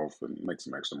on and off and make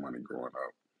some extra money growing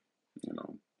up. You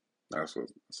know, that's what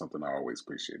something I always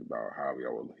appreciate about how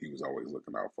he was always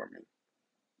looking out for me.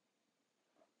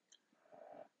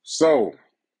 So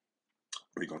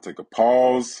we're gonna take a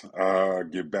pause.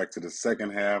 Get back to the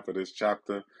second half of this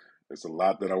chapter. There's a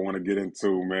lot that I want to get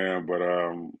into, man. But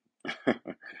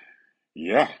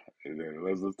yeah,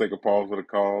 let's take a pause for the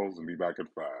calls and be back in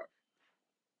 5.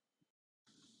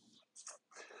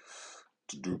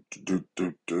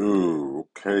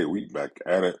 Okay, we back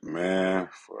at it, man.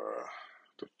 For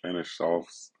to finish off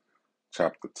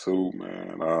chapter 2,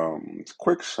 man.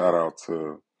 Quick shout out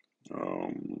to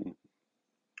um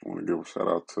I want to give a shout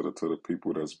out to the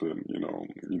people that's been,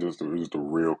 just a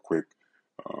real quick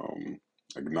um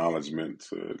acknowledgement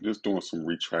to just doing some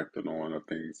retracting on the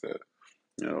things that,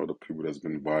 the people that's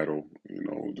been vital,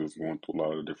 just going through a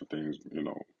lot of different things,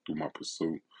 through my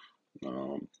pursuit.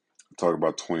 I talk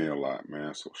about 20 a lot,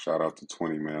 man. So shout out to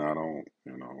 20, man. I don't,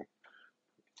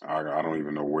 I don't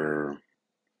even know where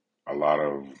a lot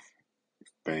of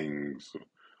things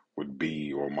would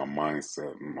be or my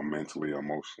mindset, my mentally,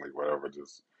 emotionally, whatever.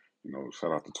 Just,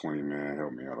 shout out to 20, man.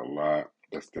 Helped me out a lot.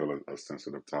 That's still a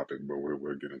sensitive topic, but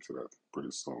we'll get into that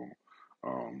pretty soon.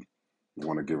 Um,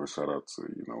 want to give a shout out to,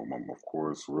 of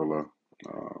course, Rilla,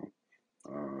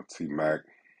 T Mac,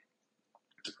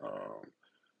 uh,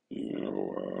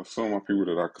 some of my people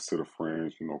that I consider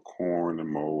friends, Corn and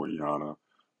Mo and Yana,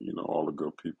 all the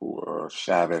good people.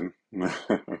 Shavin, I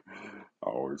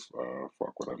always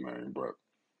fuck with that name, but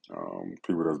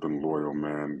people that's been loyal,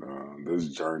 man. This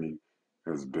journey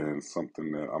has been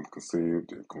something that I'm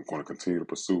going to continue to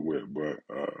pursue with, but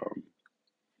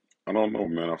I don't know,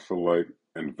 man. I feel like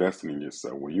investing in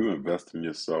yourself. When you invest in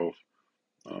yourself,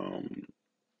 um,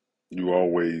 you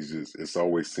always just it's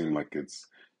always seemed like it's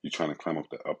you're trying to climb up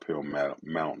the uphill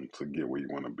mountain to get where you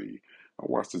want to be. I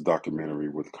watched this documentary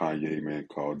with Kanye, man,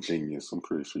 called Genius. I'm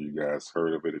pretty sure you guys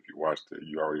heard of it. If you watched it,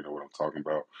 you already know what I'm talking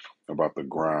about the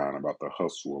grind, about the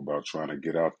hustle, about trying to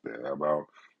get out there, about,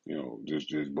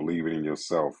 just believing in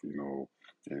yourself,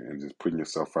 and just putting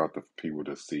yourself out there for people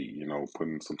to see,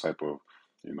 putting some type of,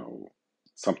 you know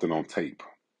something on tape,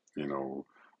 you know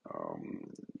um,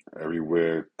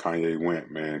 everywhere Kanye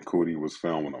went, man, Cootie was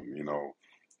filming him,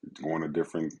 going to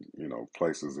different,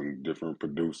 places and different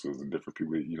producers and different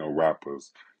people,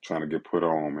 rappers trying to get put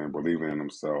on, man, believing in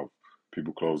themselves.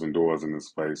 People closing doors in this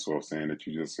space or saying that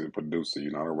you're just a producer,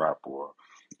 you're not a rapper, or,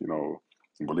 you know,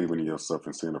 believing in yourself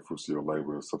and seeing the fruits of your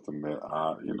labor is something that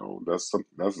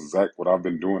that's exactly what I've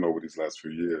been doing over these last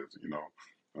few years.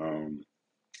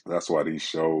 That's why these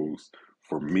shows,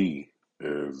 for me,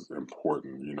 is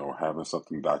important. Having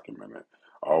something documented.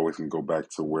 I always can go back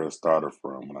to where it started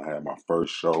from. When I had my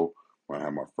first show, when I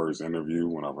had my first interview,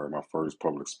 when I had my first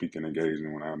public speaking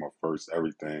engagement, when I had my first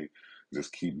everything.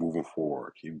 Just keep moving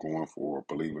forward, keep going forward,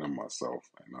 believing in myself,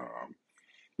 and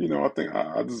I think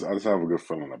I just have a good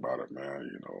feeling about it, man.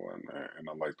 And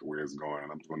I like the way it's going.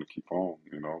 I'm just going to keep on.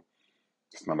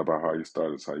 It's not about how you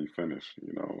start; it's how you finish.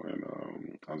 And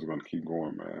I'm just gonna keep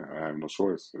going, man. I have no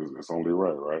choice. It's only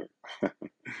right, right?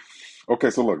 Okay,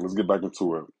 so look, let's get back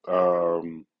into it.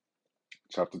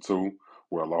 Chapter 2,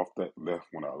 where I left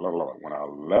when I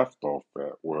left off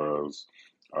at was,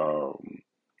 um,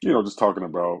 just talking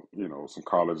about some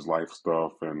college life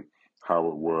stuff and how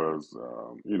it was,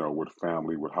 with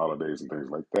family, with holidays and things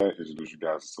like that. Introduce you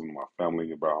guys to some of my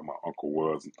family about how my uncle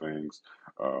was and things.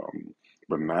 Um,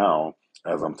 but now,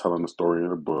 as I'm telling the story in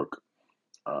the book,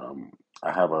 um,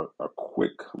 I have a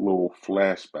quick little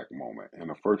flashback moment. In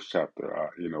the first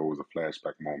chapter, it was a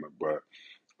flashback moment, but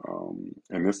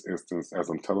in this instance, as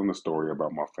I'm telling the story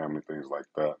about my family, things like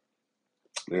that,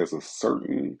 there's a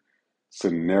certain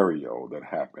scenario that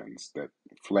happens that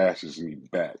flashes me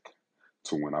back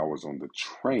to when I was on the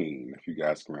train. If you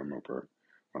guys can remember,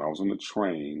 when I was on the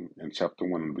train in chapter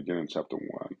one, in the beginning of chapter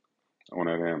one, on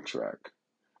that Amtrak,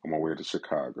 on my way to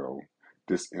Chicago.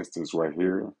 This instance right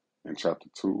here in chapter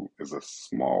two is a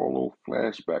small little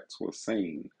flashback to a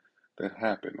scene that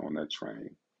happened on that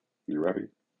train. You ready?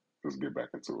 Let's get back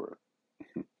into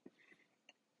it.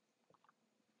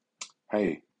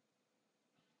 Hey,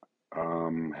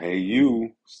 hey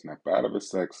you, snap out of it,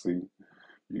 sexy.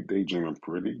 You daydreaming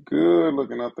pretty good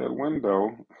looking out that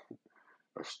window.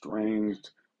 A strange,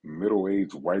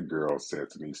 middle-aged white girl said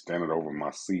to me, standing over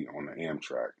my seat on the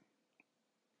Amtrak.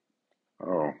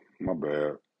 Oh, my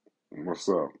bad. What's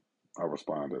up? I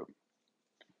responded.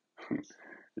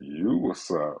 You, what's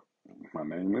up? My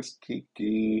name is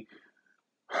Kiki.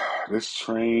 This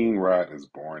train ride is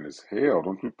boring as hell,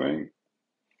 don't you think?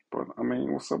 But I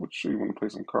mean, what's up with you? You want to play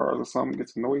some cards or something? Get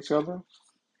to know each other?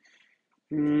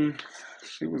 Hmm.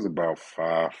 She was about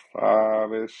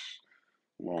 5'5" ish,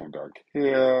 long dark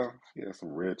hair. She had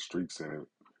some red streaks in it.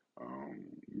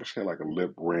 But she had like a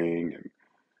lip ring, and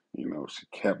she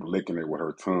kept licking it with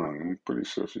her tongue. I'm pretty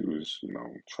sure she was,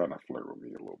 trying to flirt with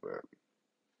me a little bit.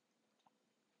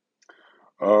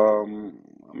 I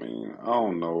mean, I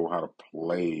don't know how to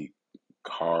play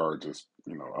cards, just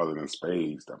other than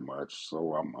spades that much.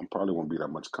 So I'm probably won't be that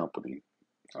much company.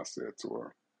 I said to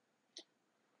her.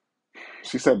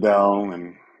 She sat down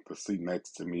in the seat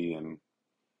next to me and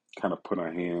kind of put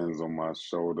her hands on my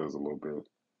shoulders a little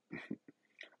bit.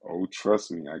 Oh,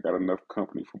 trust me, I got enough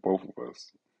company for both of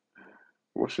us.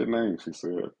 What's your name? She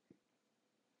said.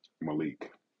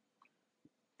 Malik.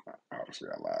 Obviously,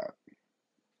 I lied.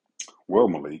 Well,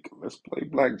 Malik, let's play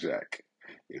blackjack.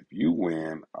 If you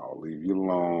win, I'll leave you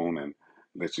alone and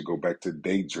let you go back to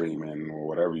daydreaming or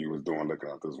whatever you was doing looking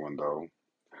out this window.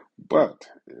 But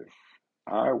if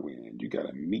I win, you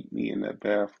gotta meet me in that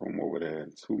bathroom over there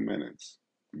in 2 minutes.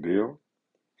 Deal?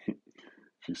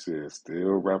 She said,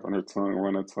 still wrapping her tongue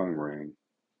around her tongue ring.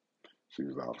 She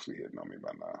was obviously hitting on me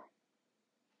by now.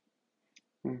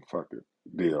 Fuck it.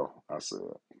 Deal, I said.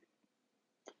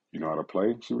 You know how to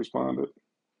play? She responded.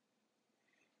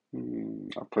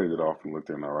 I played it off and looked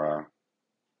in her eye.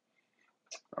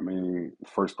 I mean,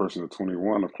 first person to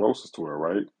 21, the closest to her,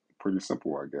 right? Pretty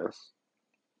simple, I guess.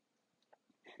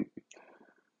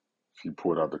 She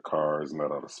pulled out the cards and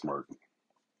let out a smirk.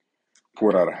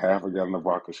 Poured out a half a gallon of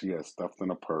vodka she had stuffed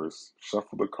in a purse,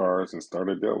 shuffled the cards, and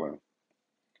started dealing.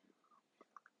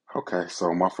 Okay,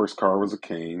 so my first card was a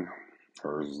king.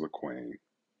 Hers was a queen.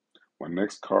 My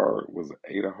next card was an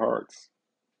eight of hearts.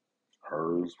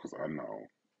 Hers was unknown.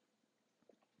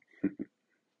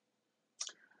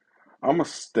 I'ma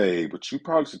stay, but you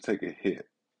probably should take a hit.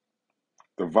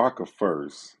 The vodka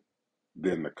first,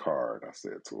 then the card, I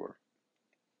said to her.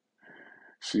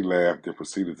 She laughed and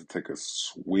proceeded to take a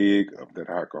swig of that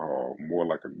alcohol, more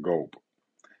like a gulp,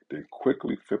 then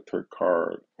quickly flipped her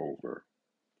card over.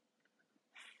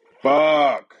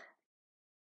 Fuck!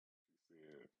 She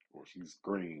said, or she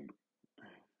screamed.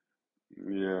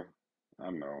 Yeah,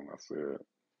 I know, I said.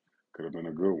 Could have been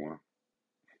a good one.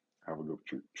 Have a good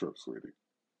trip, sweetie.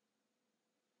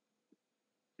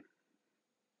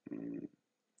 Mm,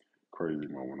 crazy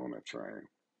moment on that train.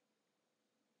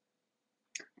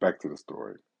 Back to the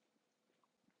story.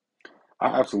 I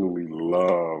absolutely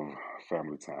love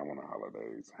family time on the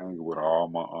holidays. Hanging with all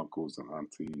my uncles and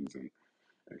aunties and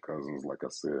cousins, like I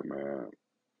said, man.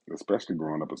 Especially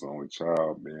growing up as an only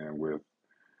child, being with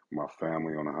my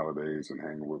family on the holidays and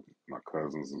hanging with my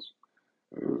cousins.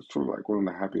 It was truly like one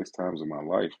of the happiest times of my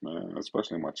life, man,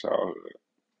 especially in my childhood.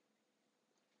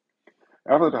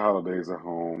 After the holidays at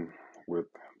home with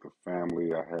the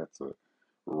family, I had to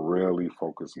really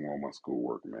focus more on my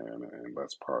schoolwork, man, and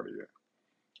less partying.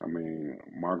 I mean,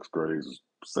 Mark's grades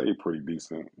say pretty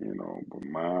decent, but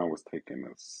mine was taking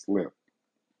a slip,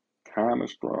 kind of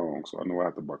strong, so I knew I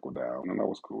had to buckle down, and I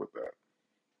was cool with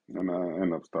that. And I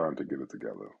ended up starting to get it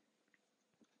together.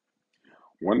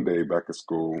 One day back at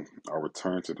school, I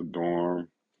returned to the dorm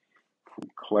from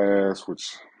class,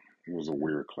 which was a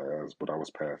weird class, but I was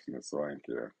passing it, so I didn't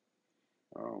care.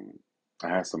 Um, I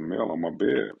had some mail on my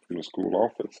bed from the school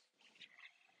office.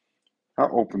 I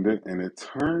opened it, and it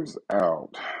turns out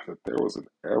that there was an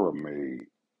error made,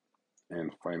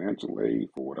 and financial aid,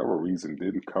 for whatever reason,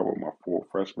 didn't cover my full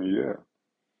freshman year.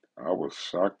 I was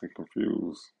shocked and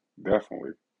confused,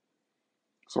 definitely.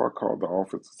 So I called the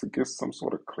office to get some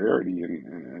sort of clarity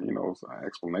and some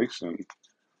explanation.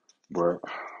 But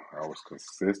I was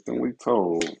consistently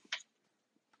told,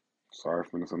 sorry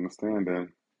for misunderstanding,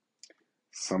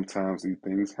 sometimes these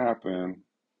things happen.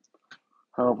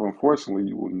 However, unfortunately,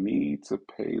 you will need to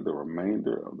pay the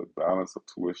remainder of the balance of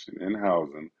tuition and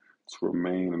housing to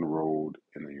remain enrolled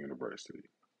in the university.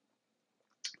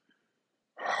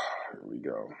 Here we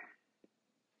go.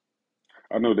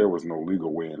 I know there was no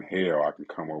legal way in hell I can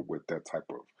come up with that type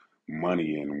of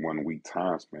money in 1 week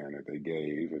time span that they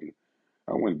gave, and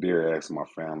I wouldn't dare ask my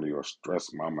family or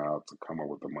stress mama out to come up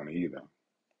with the money either.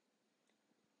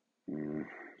 Mm,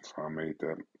 so I made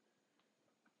that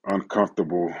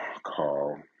uncomfortable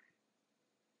call.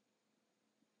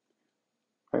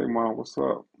 Hey, mom, what's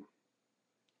up?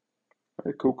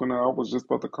 Hey, Kukuna, I was just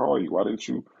about to call you. Why didn't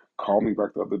you call me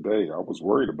back the other day? I was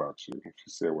worried about you. She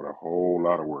said with a whole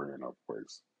lot of worry in her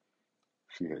voice.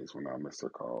 She hates when I miss her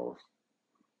calls.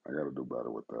 I got to do better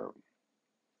with that.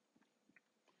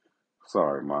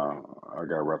 Sorry, Ma. I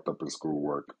got wrapped up in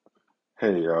schoolwork.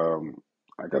 Hey,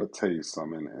 I got to tell you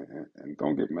something, and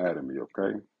don't get mad at me,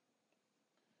 okay?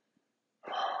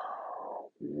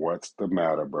 What's the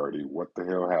matter, Birdie? What the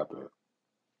hell happened?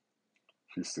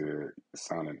 She said,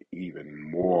 sounding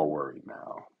even more worried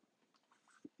now.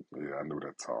 Yeah, I knew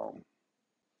that tone.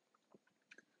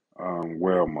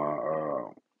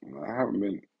 Well, I haven't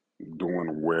been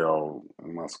doing well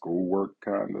in my schoolwork,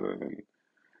 kind of, and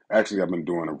actually, I've been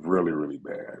doing it really, really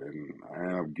bad, and I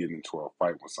ended up getting into a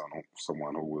fight with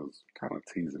someone who was kind of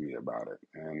teasing me about it,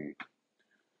 and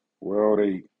well,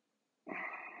 they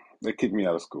kicked me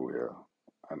out of school here.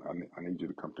 I need you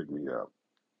to come pick me up.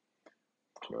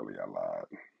 Clearly, I lied.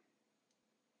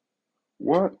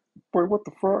 What? Boy, what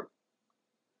the fuck?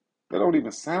 That don't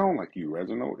even sound like you,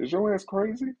 Reginald. Is your ass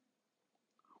crazy?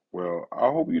 Well,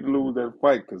 I hope you lose that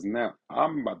fight, because now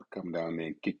I'm about to come down there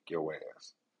and kick your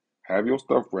ass. Have your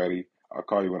stuff ready. I'll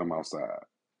call you when I'm outside.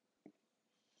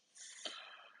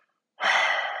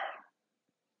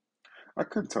 I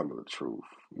couldn't tell her the truth.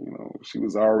 She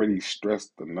was already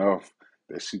stressed enough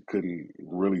that she couldn't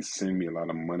really send me a lot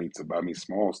of money to buy me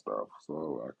small stuff.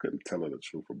 So I couldn't tell her the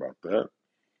truth about that.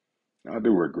 I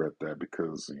do regret that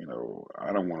because,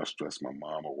 I don't want to stress my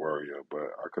mom or worry her, but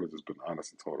I could have just been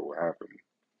honest and told her what happened.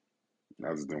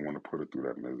 I just didn't want to put her through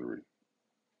that misery.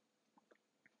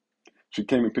 She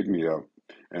came and picked me up,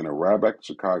 and the ride back to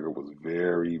Chicago was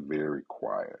very, very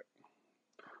quiet.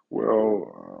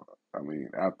 Well,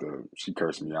 after she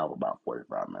cursed me out for about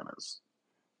 45 minutes,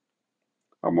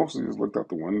 I mostly just looked out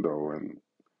the window and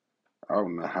out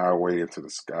on the highway into the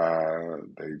sky,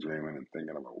 daydreaming and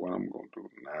thinking about what I'm going to do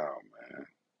now, man.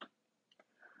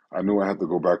 I knew I had to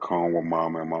go back home with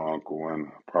mom and my uncle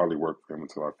and probably work for them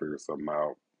until I figured something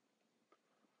out.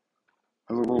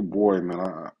 As a little boy,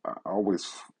 man, I always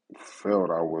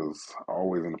felt I was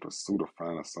always in the pursuit of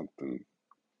finding something,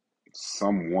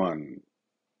 someone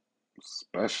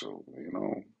special.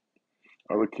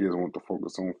 Other kids want to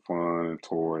focus on fun and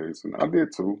toys, and I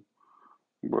did too.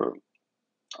 But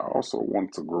I also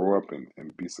wanted to grow up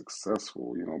and be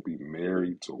successful, be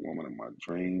married to a woman of my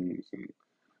dreams. And,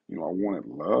 I wanted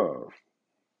love,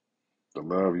 the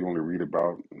love you only read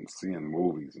about and see in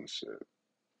movies and shit.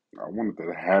 I wanted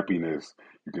that happiness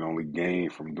you can only gain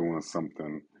from doing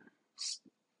something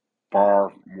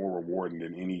far more rewarding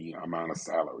than any amount of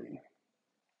salary.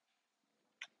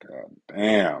 God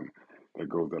damn. There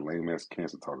goes that lame ass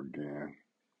cancer talk again.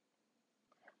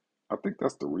 I think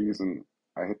that's the reason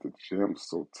I hit the gym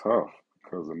so tough.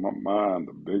 Because in my mind,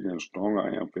 the bigger and stronger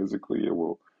I am physically, it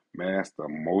will mask the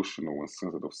emotional and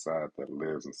sensitive side that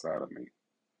lives inside of me.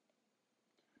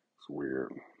 It's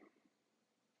weird.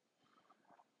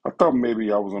 I thought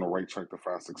maybe I was on the right track to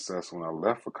find success when I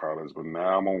left for college, but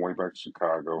now I'm on my way back to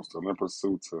Chicago, still in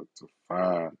pursuit to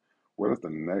find what is the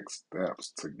next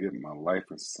steps to get my life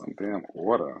in some damn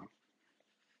order.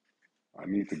 I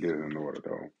need to get it in order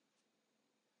though.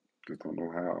 Just don't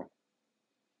know how.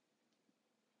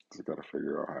 Just gotta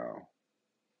figure out how.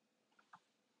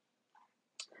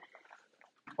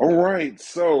 All right,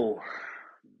 so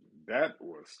that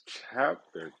was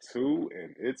chapter two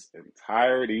in its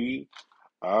entirety.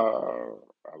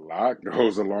 A lot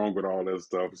goes along with all that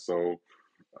stuff, so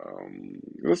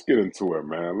let's get into it,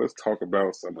 man. Let's talk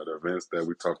about some of the events that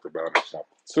we talked about in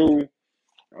chapter two.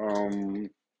 Um,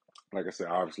 like I said,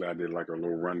 obviously I did like a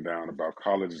little rundown about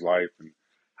college life and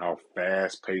how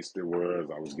fast paced it was.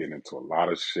 I was getting into a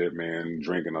lot of shit, man,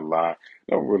 drinking a lot.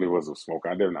 No, really wasn't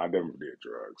smoking. I never did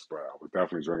drugs, but I was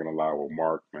definitely drinking a lot with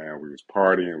Mark, man. We was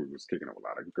partying, we was kicking up a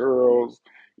lot of girls.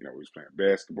 We was playing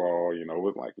basketball. It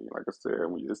was like I said,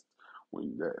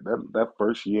 when that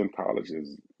first year in college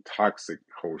is toxic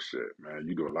whole shit, man.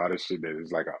 You do a lot of shit that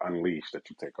is like an unleash that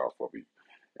you take off of you.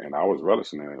 And I was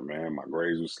relishing in it, man. My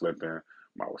grades was slipping.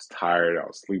 I was tired. I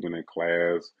was sleeping in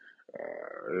class.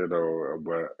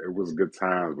 But it was good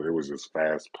times, but it was just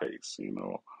fast paced,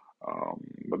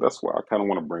 But that's why I kind of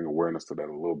want to bring awareness to that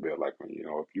a little bit. Like,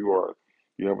 if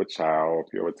you have a child,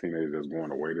 if you have a teenager that's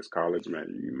going away to college, man,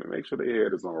 you make sure the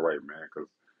head is on right, man, because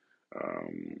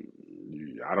um,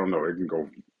 I don't know. It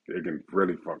can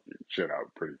really fuck your shit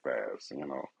out pretty fast.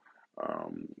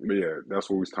 But yeah, that's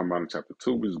what we was talking about in chapter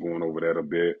two. We was going over that a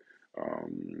bit.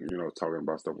 Talking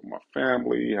about stuff with my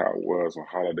family, how it was on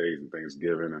holidays and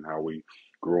Thanksgiving, and how we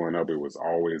growing up, it was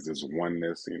always this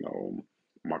oneness.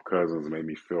 My cousins made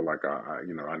me feel like I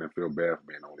didn't feel bad for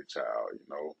being an only child.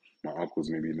 My uncles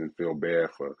maybe didn't feel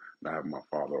bad for not having my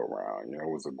father around. It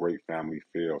was a great family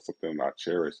feel, something I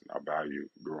cherished and I value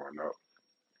growing up.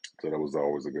 So that was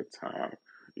always a good time.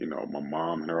 My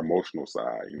mom and her emotional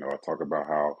side. I talk about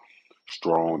how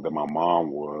strong that my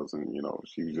mom was, and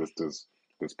she was just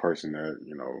this person that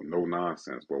no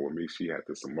nonsense. But with me, she had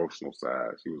this emotional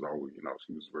side. She was always,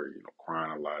 she was very,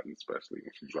 crying a lot, and especially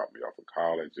when she dropped me off of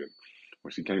college and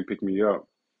when she came pick me up.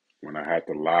 When I had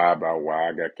to lie about why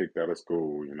I got kicked out of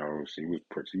school, she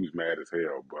was mad as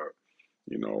hell. But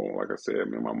like I said,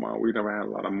 man, my mom, we never had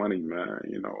a lot of money, man,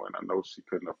 and I know she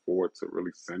couldn't afford to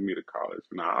really send me to college.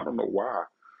 Now, I don't know why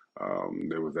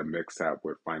there was a mix-up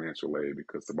with financial aid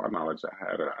because to my knowledge, I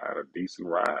had a decent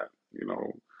ride,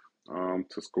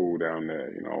 to school down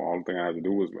there. Only thing I had to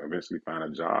do was eventually find a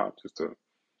job just to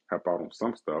help out on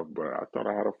some stuff, but I thought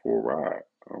I had a full ride.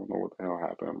 I don't know what the hell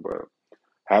happened, but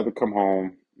had to come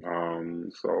home.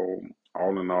 So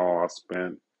all in all, I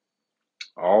spent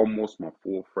almost my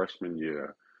full freshman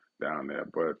year down there.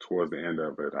 But towards the end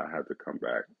of it, I had to come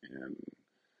back and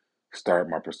start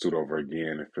my pursuit over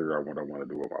again and figure out what I want to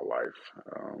do with my life.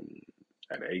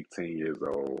 At 18 years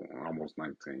old, almost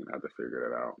 19, I had to figure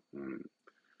that out. And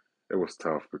it was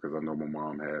tough because I know my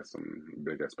mom had some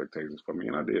big expectations for me,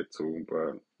 and I did too.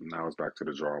 But now it's back to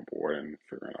the drawing board and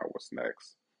figuring out what's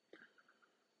next.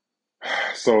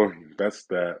 So that's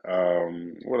that.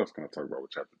 What else can I talk about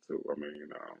with chapter two? I mean,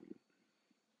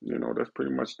 that's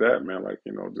pretty much that, man. Like,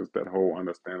 just that whole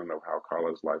understanding of how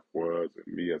college life was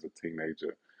and me as a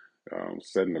teenager,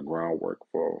 setting the groundwork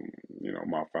for,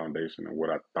 my foundation and what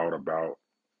I thought about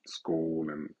school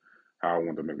and how I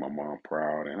wanted to make my mom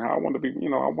proud and how I wanted to be,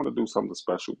 I want to do something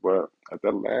special. But at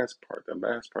that last part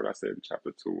I said in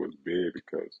chapter two was big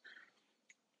because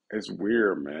it's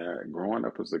weird, man. Growing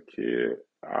up as a kid,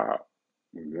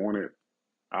 wanted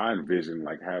I envisioned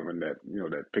like having that,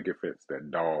 that picket fence,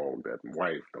 that dog, that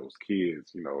wife, those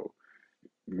kids,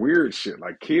 weird shit.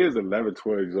 Like kids 11,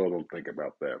 12 years old don't think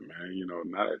about that, man.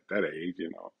 Not at that age.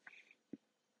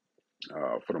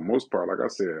 For the most part, like I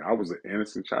said, I was an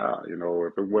innocent child.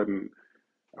 If it wasn't,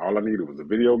 all I needed was a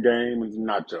video game and some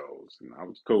nachos, and I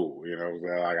was cool.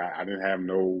 Like I didn't have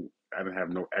no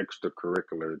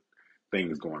extracurricular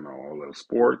things going on. I love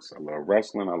sports, I love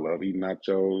wrestling, I love eating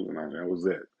nachos, and that was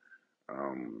it.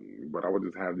 But I would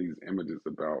just have these images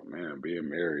about, man, being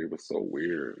married. It was so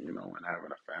weird, and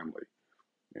having a family.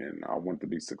 And I wanted to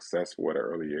be successful at an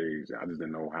early age. I just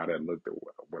didn't know how that looked at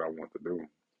what I want to do.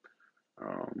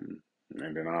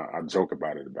 And then I joke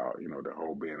about it about, the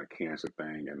whole being a cancer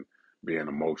thing and being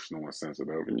emotional and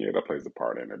sensitive. And yeah, that plays a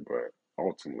part in it. But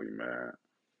ultimately, man,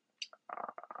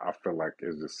 I feel like it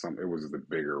was just a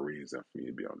bigger reason for me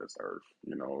to be on this earth.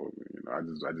 I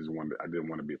didn't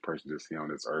want to be a person just here on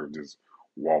this earth, just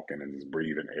walking and just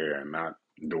breathing air and not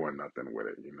doing nothing with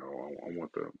it. I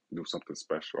want to do something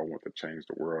special. I want to change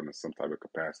the world in some type of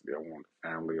capacity. I want a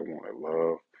family. I want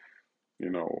love. You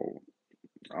know,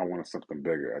 I wanted something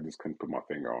bigger. I just couldn't put my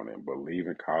finger on it. But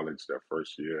leaving college that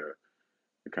first year,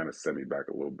 it kind of set me back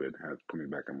a little bit, had to put me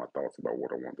back in my thoughts about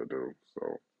what I want to do.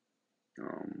 So,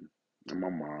 um, and my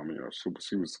mom,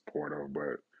 she was supportive,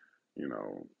 but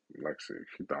like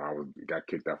she thought I was got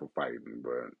kicked out for fighting.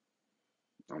 But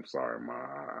I'm sorry, ma,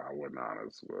 I wasn't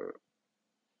honest, but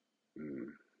mm,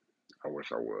 I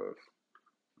wish I was.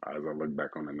 As I look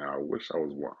back on it now, I wish I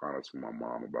was more honest with my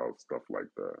mom about stuff like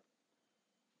that.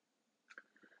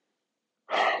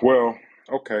 Well,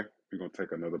 okay, we're gonna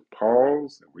take another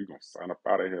pause and we're gonna sign up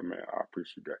out of here, man. I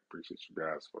appreciate you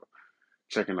guys for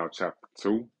checking out chapter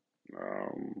two.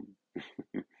 Um,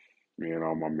 Me and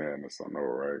all my madness, I know,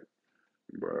 right?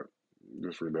 But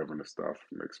just reliving the stuff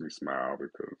makes me smile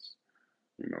because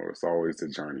it's always the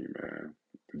journey, man.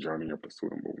 The journey of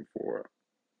pursuit of moving forward.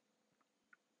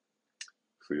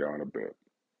 See y'all in a bit.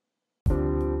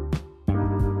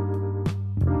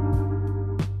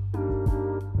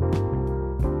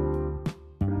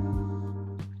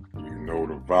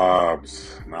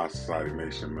 vibes, Not Society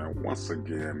Nation, man. Once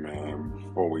again, man,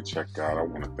 before we check out, I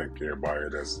want to thank everybody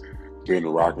that's been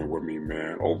rocking with me,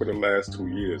 man. Over the last 2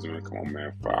 years, man. Come on,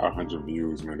 man. 500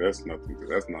 views, man. That's nothing.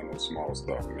 That's not no small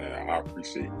stuff, man. I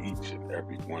appreciate each and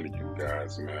every one of you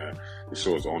guys, man. The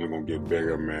show is only going to get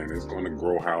bigger, man. It's going to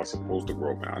grow how it's supposed to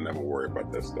grow, man. I never worry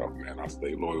about that stuff, man. I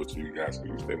stay loyal to you guys, and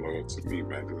you stay loyal to me,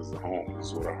 man. This is home. This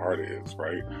is where the heart is,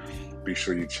 right? Be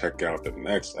sure you check out the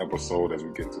next episode as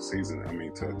we get to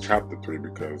chapter 3,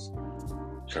 because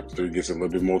chapter 3 gets a little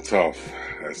bit more tough.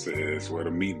 It's where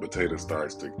the meat and potato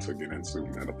starts to get into,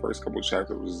 man. The first couple of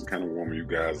chapters was just kind of warming you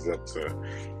guys up to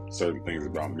certain things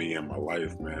about me and my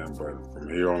life, man. But from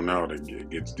here on out, it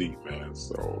gets deep, man.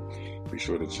 So be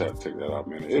sure to check that out,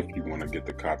 man. If you want to get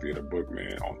the copy of the book,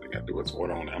 man, only thing I do is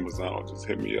order on Amazon or just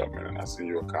hit me up, man, and I'll send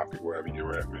you a copy wherever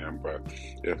you're at, man. But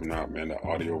if not, man, the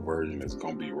audio version is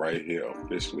going to be right here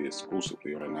officially,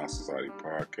 exclusively on the Not Society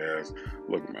podcast.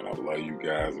 Look, man, I love you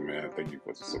guys, man. Thank you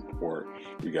for the support.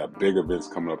 We got big events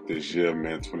coming up this year,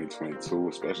 man, 2022,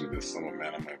 especially this summer,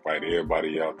 man. I'm going to invite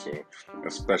everybody out to a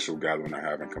special gathering I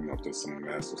have coming up this summer,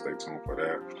 man, so stay tuned for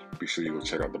that. Be sure you go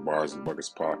check out the Bars and Buckets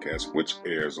podcast, which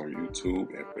airs on YouTube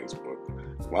and Facebook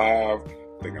Live.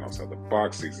 Thinking Outside the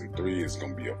Box, season 3 is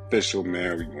going to be official,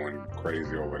 man. We going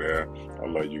crazy over there. I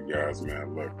love you guys,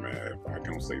 man. Look, man, if I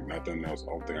don't say nothing else,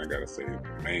 all thing I got to say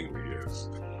mainly is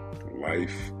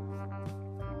life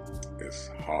is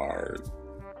hard,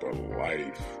 but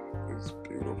life is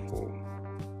beautiful.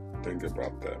 Think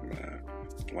about that, man.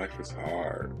 Life is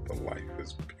hard, but life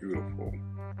is beautiful.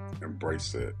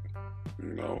 Embrace it,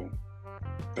 you know.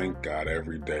 Thank God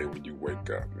every day when you wake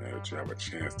up, man, that you have a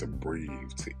chance to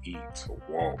breathe, to eat, to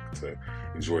walk, to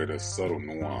enjoy the subtle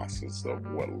nuances of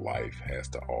what life has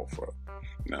to offer.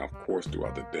 Now, of course,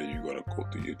 throughout the day, you're going to go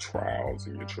through your trials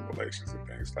and your tribulations and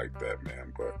things like that,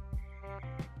 man, but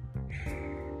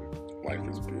life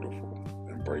is beautiful.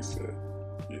 Embrace it.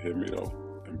 You hear me, though?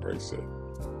 Embrace it.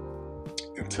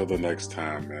 Until the next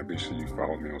time, man, be sure you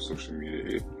follow me on social media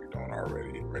if you don't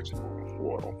already. Reggie Moving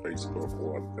Forward on Facebook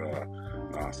or the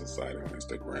Not Society on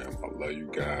Instagram. I love you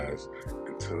guys.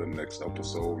 Until the next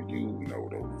episode, you know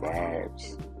the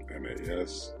vibes.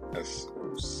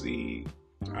 NASSOCIETY.